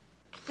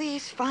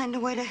 Please find a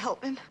way to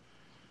help him.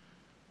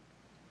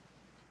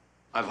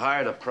 I've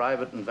hired a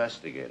private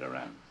investigator,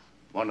 Ann.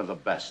 One of the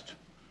best.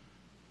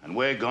 And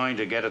we're going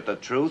to get at the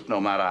truth no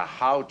matter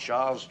how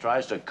Charles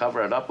tries to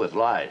cover it up with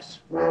lies.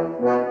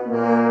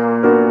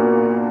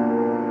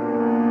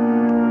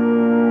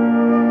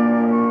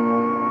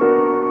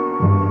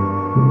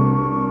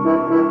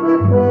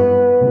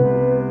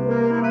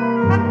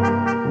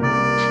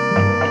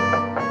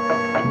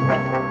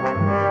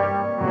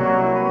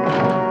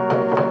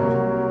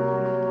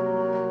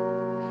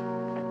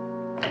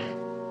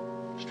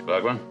 Mr.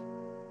 Clarkman?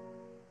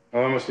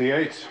 Hello, Mr.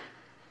 Yates.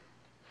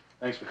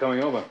 Thanks for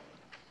coming over.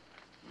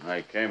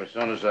 I came as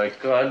soon as I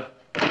could.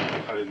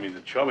 I didn't mean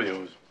to trouble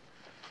you.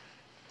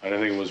 I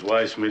didn't think it was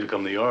wise for me to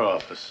come to your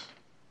office.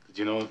 Did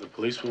you know that the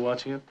police were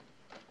watching it?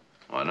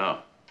 Why no?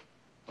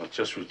 Well, it's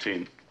just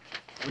routine.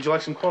 Would you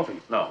like some coffee?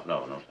 No,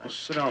 Well, thanks.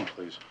 sit down,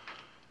 please.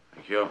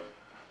 Thank you.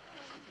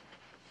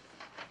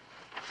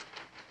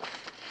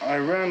 I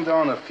ran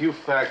down a few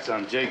facts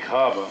on Jake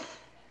Harbor.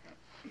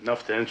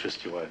 Enough to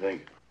interest you, I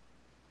think.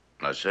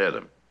 Let's hear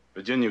them.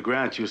 Virginia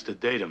Grant used to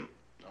date him.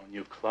 When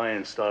your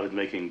client started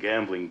making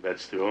gambling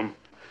bets through him,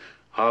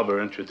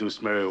 Harbor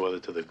introduced Merriweather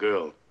to the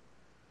girl.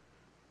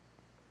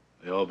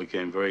 They all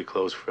became very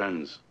close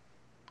friends.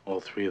 All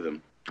three of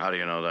them. How do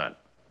you know that?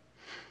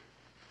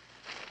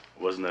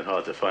 It wasn't that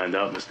hard to find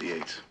out, Mr.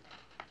 Yates.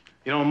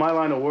 You know, in my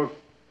line of work,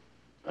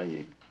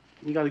 you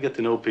got to get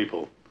to know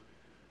people.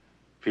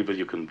 People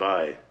you can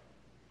buy.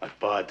 Like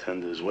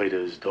bartenders,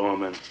 waiters,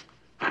 doormen.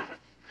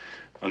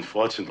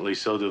 Unfortunately,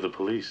 so do the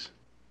police.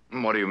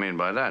 What do you mean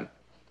by that?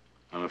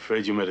 I'm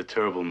afraid you made a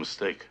terrible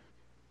mistake.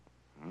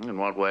 In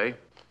what way?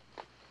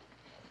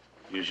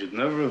 You should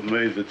never have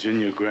made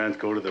Virginia Grant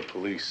go to the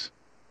police.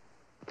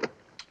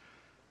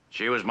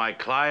 She was my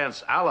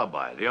client's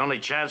alibi, the only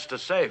chance to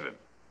save him.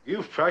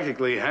 You've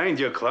practically hanged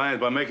your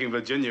client by making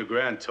Virginia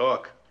Grant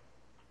talk.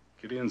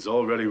 Gideon's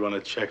already run a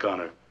check on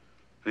her. And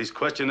he's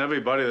questioned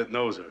everybody that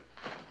knows her.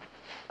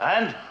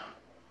 And?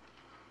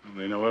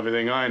 They know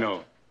everything I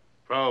know.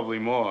 Probably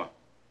more.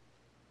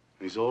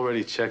 He's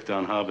already checked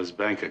on Harbor's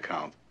bank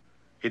account.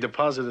 He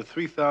deposited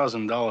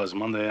 $3,000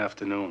 Monday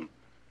afternoon,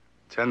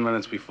 10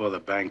 minutes before the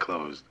bank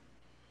closed.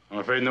 I'm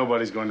afraid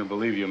nobody's going to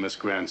believe you, Miss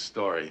Grant's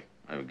story.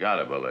 I've got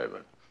to believe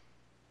it.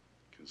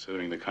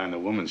 Considering the kind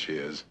of woman she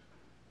is,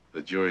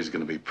 the jury's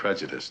going to be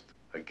prejudiced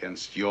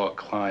against your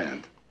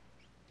client.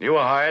 You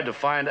were hired to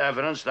find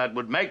evidence that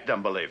would make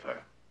them believe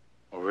her.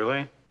 Oh,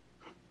 really?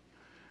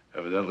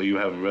 Evidently, you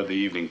haven't read the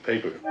evening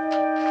paper.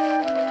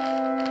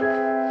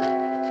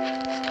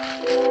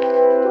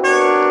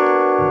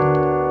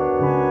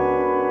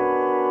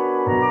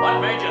 What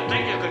made you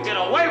think you could get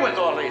away with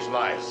all these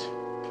lies?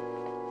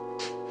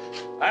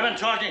 I've been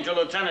talking to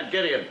Lieutenant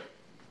Gideon.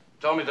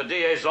 Told me the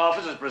DA's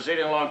office is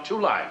proceeding along two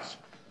lines.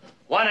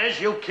 One is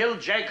you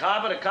killed Jake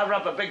Harbor to cover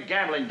up a big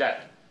gambling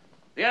debt.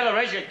 The other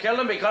is you killed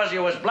him because he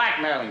was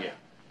blackmailing you,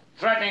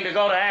 threatening to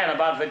go to Ann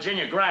about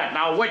Virginia Grant.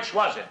 Now, which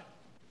was it?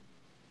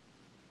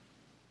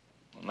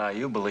 Well, now,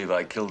 you believe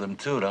I killed him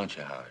too, don't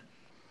you, Howard?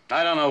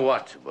 I don't know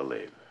what to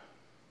believe.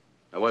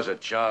 There was a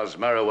Charles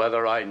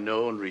Merriweather I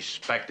knew and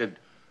respected.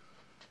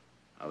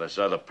 Now, this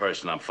other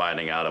person I'm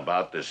finding out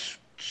about, this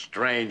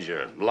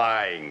stranger,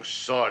 lying,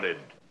 sordid.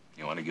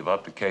 You want to give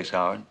up the case,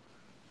 Howard?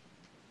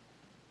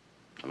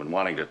 I've been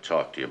wanting to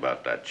talk to you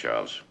about that,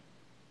 Charles.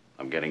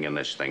 I'm getting in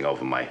this thing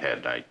over my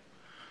head.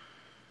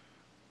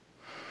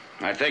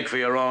 I think for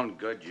your own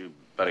good, you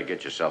better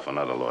get yourself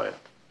another lawyer.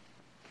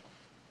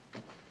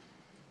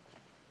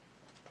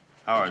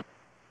 Howard.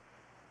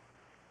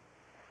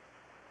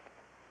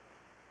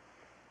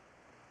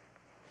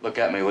 Look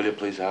at me, will you,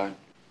 please, Howard?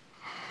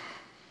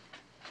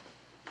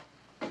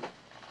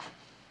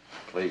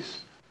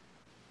 Please.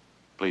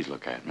 Please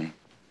look at me.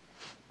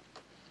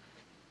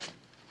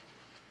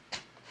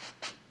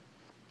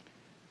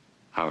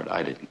 Howard,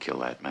 I didn't kill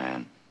that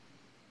man.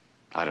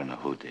 I don't know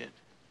who did.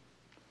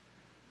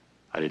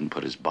 I didn't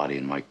put his body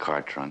in my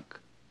car trunk.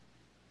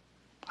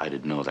 I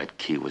didn't know that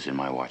key was in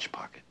my watch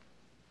pocket.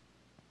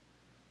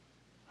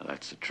 Now,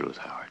 that's the truth,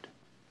 Howard.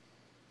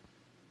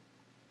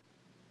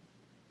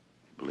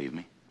 You believe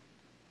me?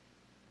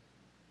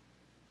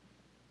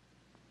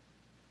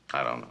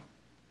 I don't know.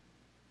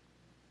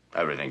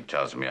 Everything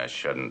tells me I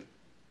shouldn't.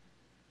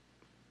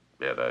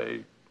 Yet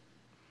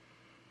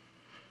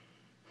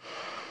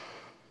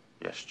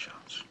Yes,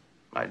 Charles.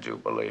 I do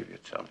believe you're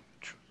telling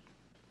the truth.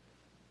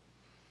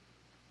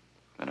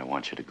 Then I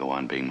want you to go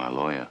on being my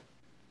lawyer.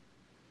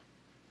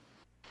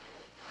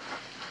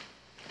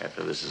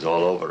 After this is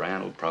all over,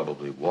 Ann will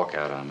probably walk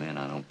out on me, and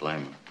I don't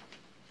blame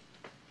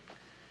her.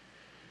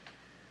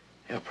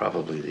 You're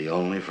probably the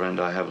only friend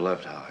I have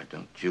left, Howard.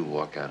 Don't you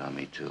walk out on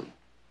me, too.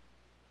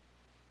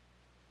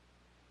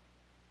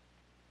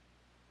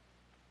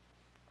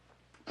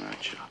 All right,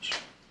 Charles.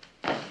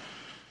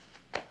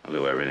 I'll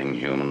do everything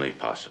humanly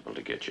possible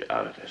to get you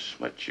out of this,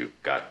 but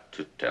you've got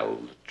to tell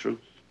the truth.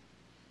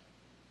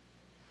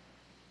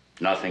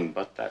 Nothing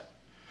but that.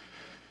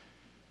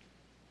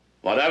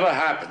 Whatever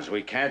happens,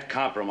 we can't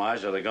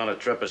compromise or they're going to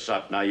trip us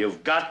up. Now,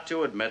 you've got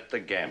to admit the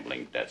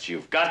gambling debts.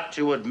 You've got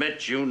to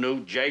admit you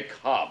knew Jake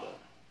Harbour.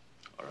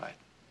 All right.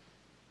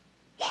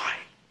 Why?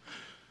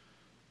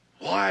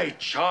 Why,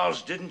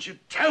 Charles, didn't you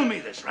tell me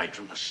this right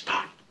from the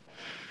start?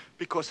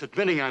 Because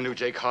admitting I knew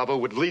Jake Harbour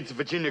would lead to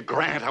Virginia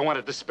Grant, I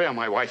wanted to spare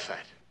my wife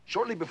that.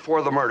 Shortly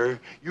before the murder,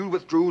 you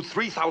withdrew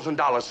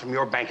 $3,000 from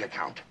your bank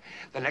account.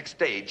 The next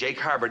day, Jake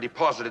Harbour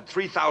deposited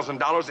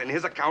 $3,000 in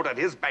his account at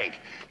his bank.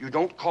 You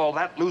don't call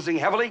that losing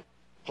heavily?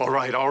 All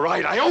right.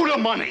 I owed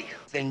him money.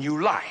 Then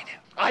you lied.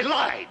 I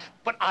lied,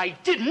 but I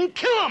didn't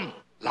kill him.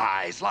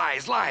 Lies.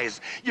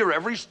 Your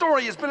every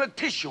story has been a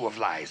tissue of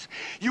lies.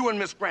 You and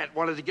Miss Grant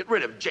wanted to get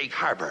rid of Jake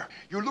Harbour.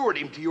 You lured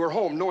him to your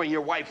home knowing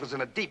your wife was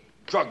in a deep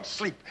drug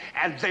sleep,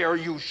 and there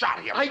you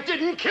shot him. I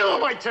didn't kill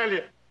him, I tell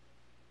you.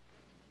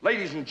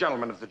 Ladies and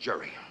gentlemen of the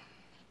jury,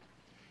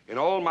 in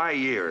all my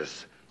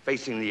years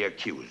facing the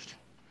accused,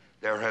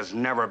 there has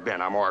never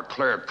been a more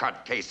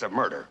clear-cut case of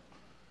murder.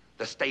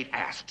 The state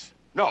asks,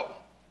 no,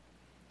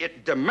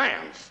 it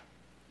demands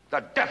the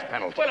death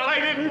penalty. But I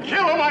didn't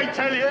kill him, I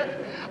tell you.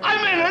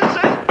 I'm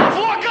innocent.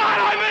 Before God,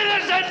 I'm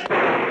innocent.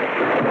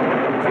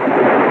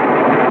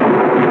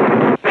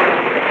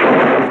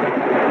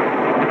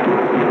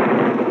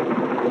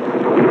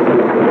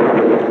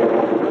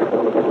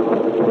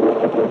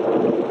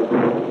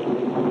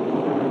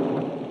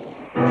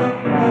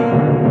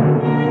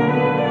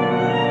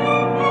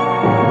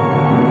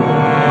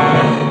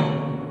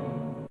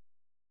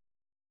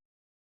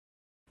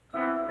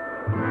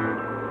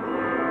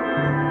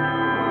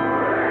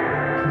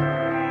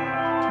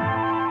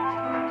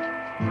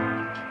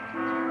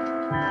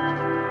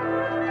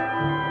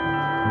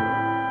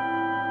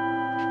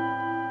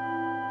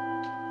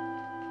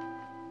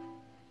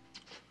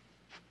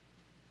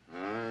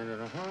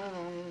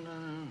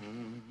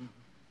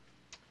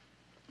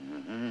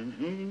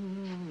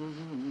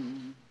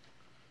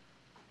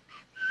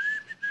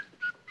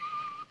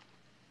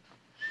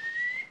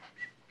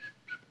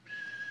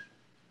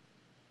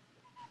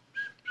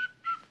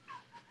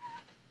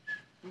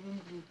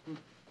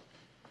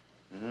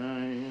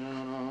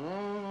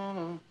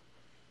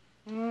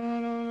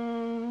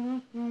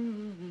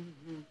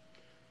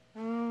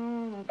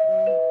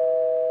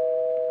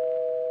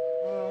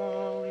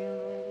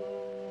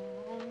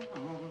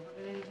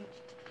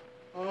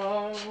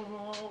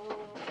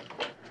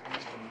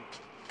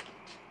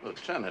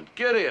 Lieutenant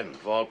Gideon,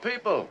 of all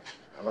people.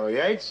 Hello,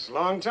 Yates.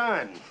 Long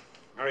time.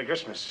 Merry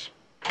Christmas.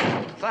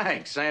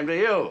 Thanks. Same to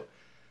you.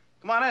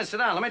 Come on in, sit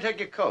down. Let me take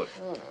your coat.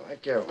 Oh,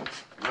 thank you.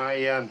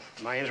 Am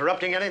I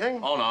interrupting anything?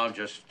 Oh, no, I'm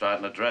just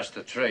starting to dress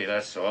the tree,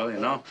 that's all, you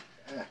know.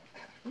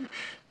 Come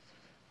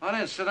on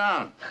in, sit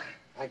down.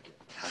 Thank you.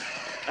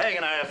 Hey,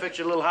 can I fix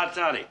you a little hot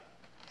toddy?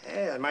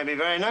 Yeah, it might be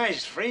very nice.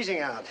 It's freezing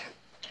out.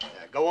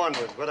 Go on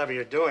with whatever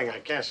you're doing. I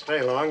can't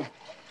stay long.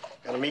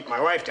 Gotta meet my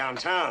wife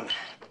downtown.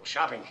 A little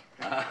shopping.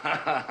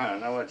 I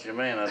know what you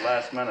mean, that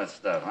last-minute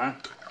stuff, huh?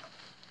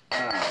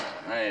 Oh,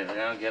 hey,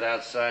 I'll get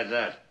outside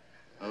that.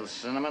 A little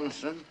cinnamon,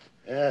 son?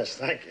 Yes,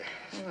 thank you.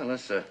 Well,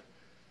 that's a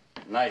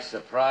nice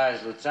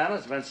surprise, Lieutenant.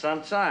 It's been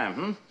some time,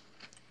 hmm?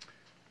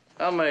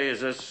 Tell me,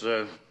 is this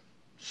a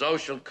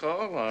social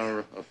call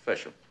or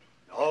official?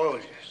 Oh,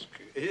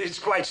 it's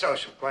quite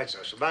social, quite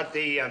social. About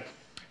the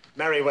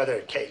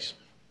Merriweather case.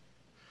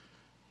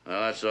 Well,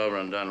 that's over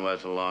and done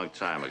with a long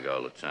time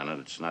ago,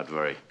 Lieutenant. It's not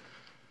very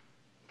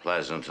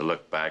pleasant to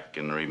look back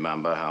and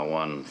remember how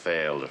one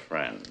failed a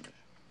friend.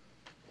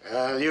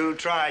 You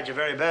tried your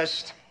very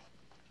best.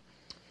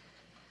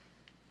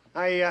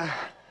 I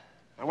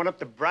went up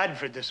to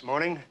Bradford this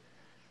morning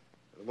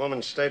to the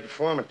Woman's State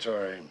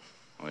Reformatory.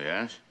 Oh,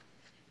 yes?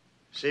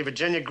 See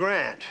Virginia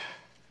Grant.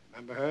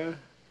 Remember her?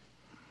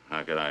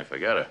 How could I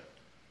forget her?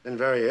 Been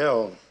very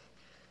ill.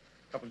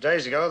 A couple of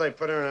days ago, they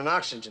put her in an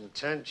oxygen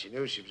tent. She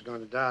knew she was going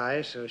to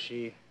die, so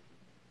she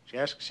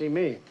asked to see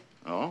me.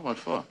 Oh, what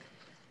for?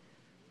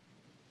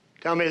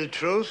 Tell me the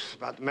truth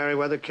about the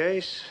Merriweather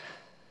case.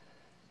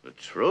 The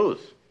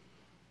truth?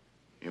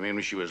 You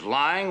mean she was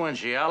lying when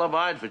she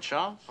alibied for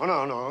Charles? Oh,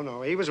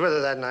 no. He was with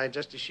her that night,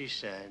 just as she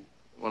said.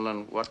 Well,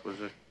 then what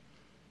was it?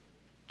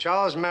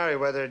 Charles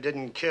Merriweather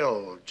didn't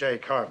kill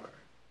Jake Harbour.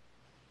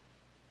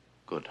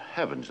 Good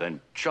heavens,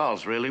 then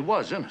Charles really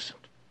was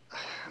innocent.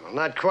 Well,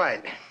 not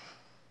quite.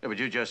 Yeah, but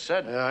you just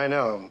said... I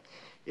know.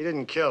 He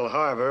didn't kill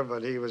Harbour,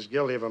 but he was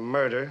guilty of a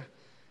murder.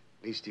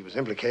 At least he was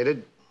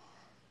implicated.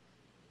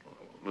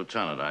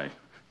 Lieutenant,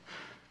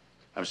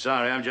 I'm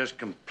sorry, I'm just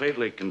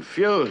completely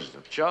confused.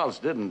 If Charles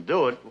didn't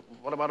do it,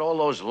 what about all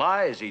those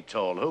lies he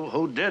told?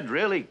 Who did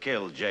really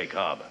kill Jake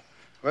Harbour?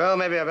 Well,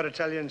 maybe I better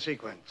tell you in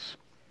sequence.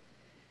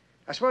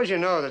 I suppose you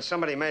know that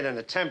somebody made an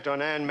attempt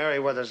on Ann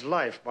Merriweather's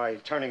life by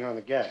turning on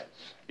the gas.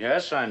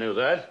 Yes, I knew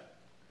that.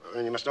 Well,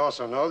 then you must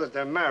also know that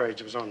their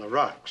marriage was on the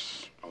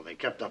rocks. Oh, they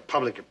kept up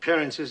public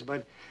appearances,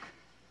 but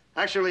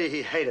actually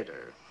he hated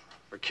her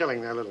for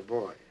killing their little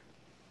boy.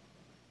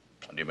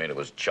 Do you mean it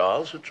was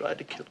Charles who tried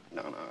to kill her?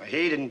 No,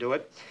 he didn't do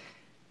it,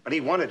 but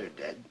he wanted her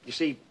dead. You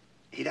see,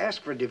 he'd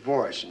asked for a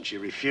divorce, and she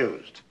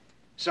refused.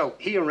 So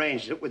he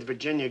arranged it with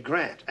Virginia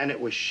Grant, and it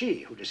was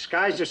she who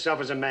disguised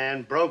herself as a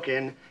man, broke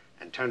in,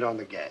 and turned on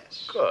the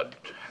gas. Good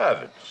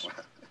heavens.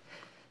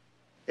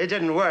 It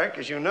didn't work,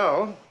 as you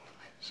know.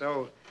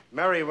 So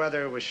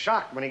Merriweather was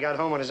shocked when he got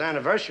home on his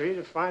anniversary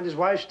to find his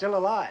wife still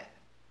alive.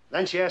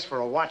 Then she asked for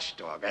a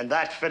watchdog, and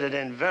that fitted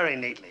in very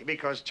neatly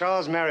because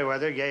Charles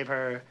Merriweather gave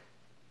her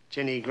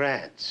Ginny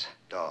Grant's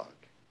dog.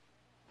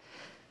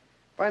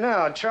 By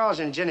now, Charles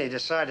and Ginny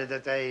decided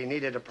that they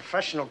needed a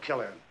professional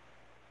killer.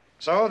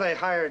 So they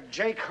hired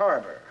Jake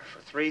Harbor for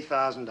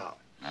 $3,000.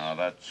 Now,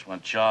 that's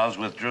when Charles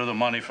withdrew the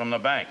money from the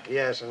bank.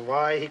 Yes, and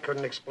why he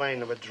couldn't explain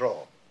the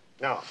withdrawal.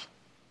 Now,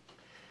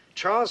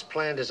 Charles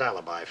planned his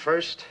alibi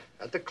first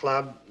at the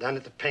club, then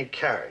at the Pink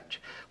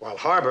Carriage, while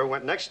Harbor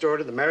went next door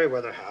to the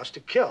Merriweather house to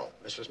kill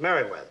Mrs.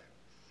 Merriweather.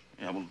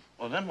 Yeah,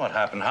 well, then what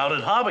happened? How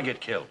did Harbor get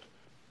killed?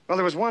 Well,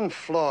 there was one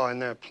flaw in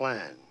their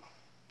plan.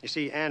 You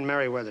see, Ann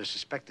Merriweather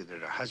suspected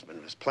that her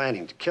husband was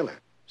planning to kill her,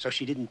 so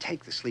she didn't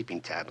take the sleeping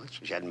tablets.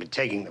 She hadn't been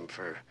taking them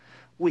for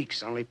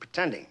weeks, only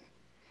pretending.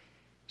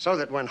 So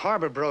that when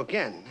Harbor broke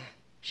in,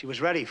 she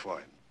was ready for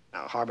him.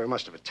 Now, Harbor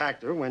must have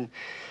attacked her when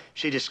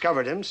she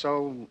discovered him,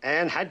 so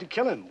Ann had to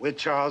kill him with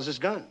Charles's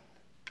gun.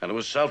 And it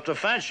was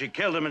self-defense. She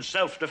killed him in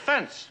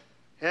self-defense.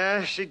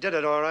 Yeah, she did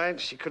it all right.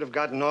 She could have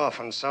gotten off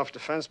on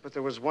self-defense, but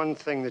there was one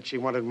thing that she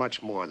wanted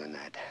much more than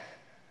that.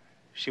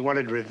 She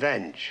wanted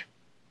revenge.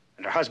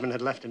 And her husband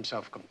had left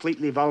himself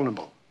completely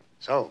vulnerable.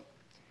 So,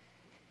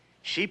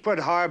 she put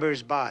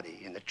Harbor's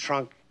body in the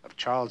trunk of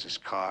Charles's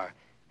car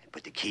and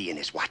put the key in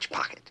his watch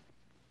pocket.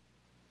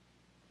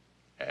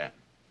 Yeah.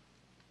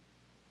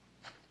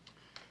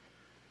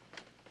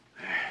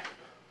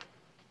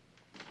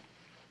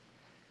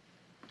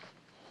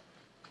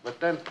 But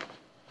then,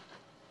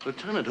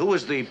 Lieutenant, who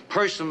was the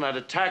person that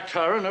attacked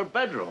her in her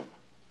bedroom?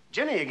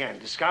 Ginny again,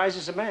 disguised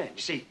as a man.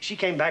 You see, she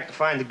came back to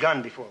find the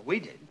gun before we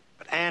did.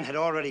 But Ann had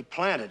already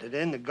planted it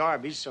in the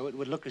garbage so it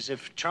would look as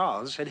if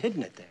Charles had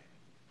hidden it there.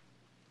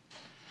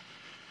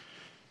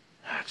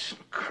 That's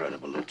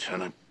incredible,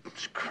 Lieutenant.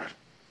 It's incredible.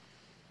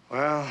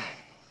 Well,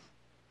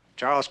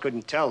 Charles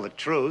couldn't tell the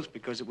truth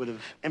because it would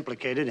have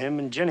implicated him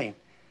and Ginny.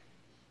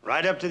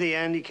 Right up to the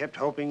end, he kept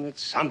hoping that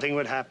something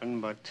would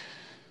happen, but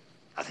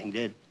nothing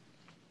did.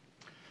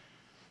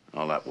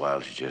 All that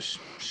while, she just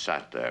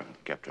sat there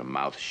and kept her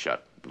mouth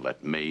shut and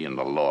let me and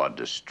the law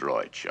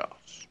destroy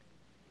Charles.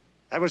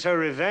 That was her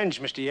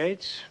revenge, Mr.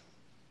 Yates.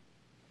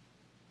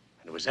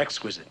 And it was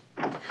exquisite.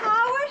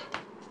 Howard,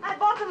 I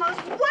bought the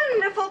most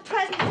wonderful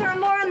presents. There are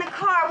more in the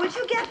car. Would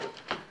you get them?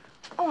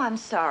 Oh, I'm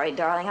sorry,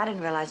 darling. I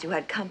didn't realize you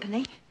had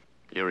company.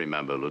 You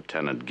remember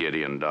Lieutenant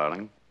Gideon,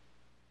 darling?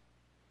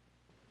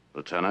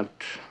 Lieutenant,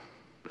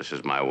 this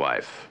is my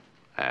wife,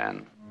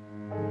 Ann.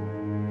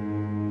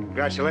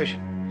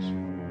 Congratulations.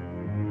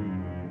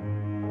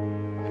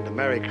 And a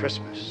Merry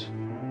Christmas.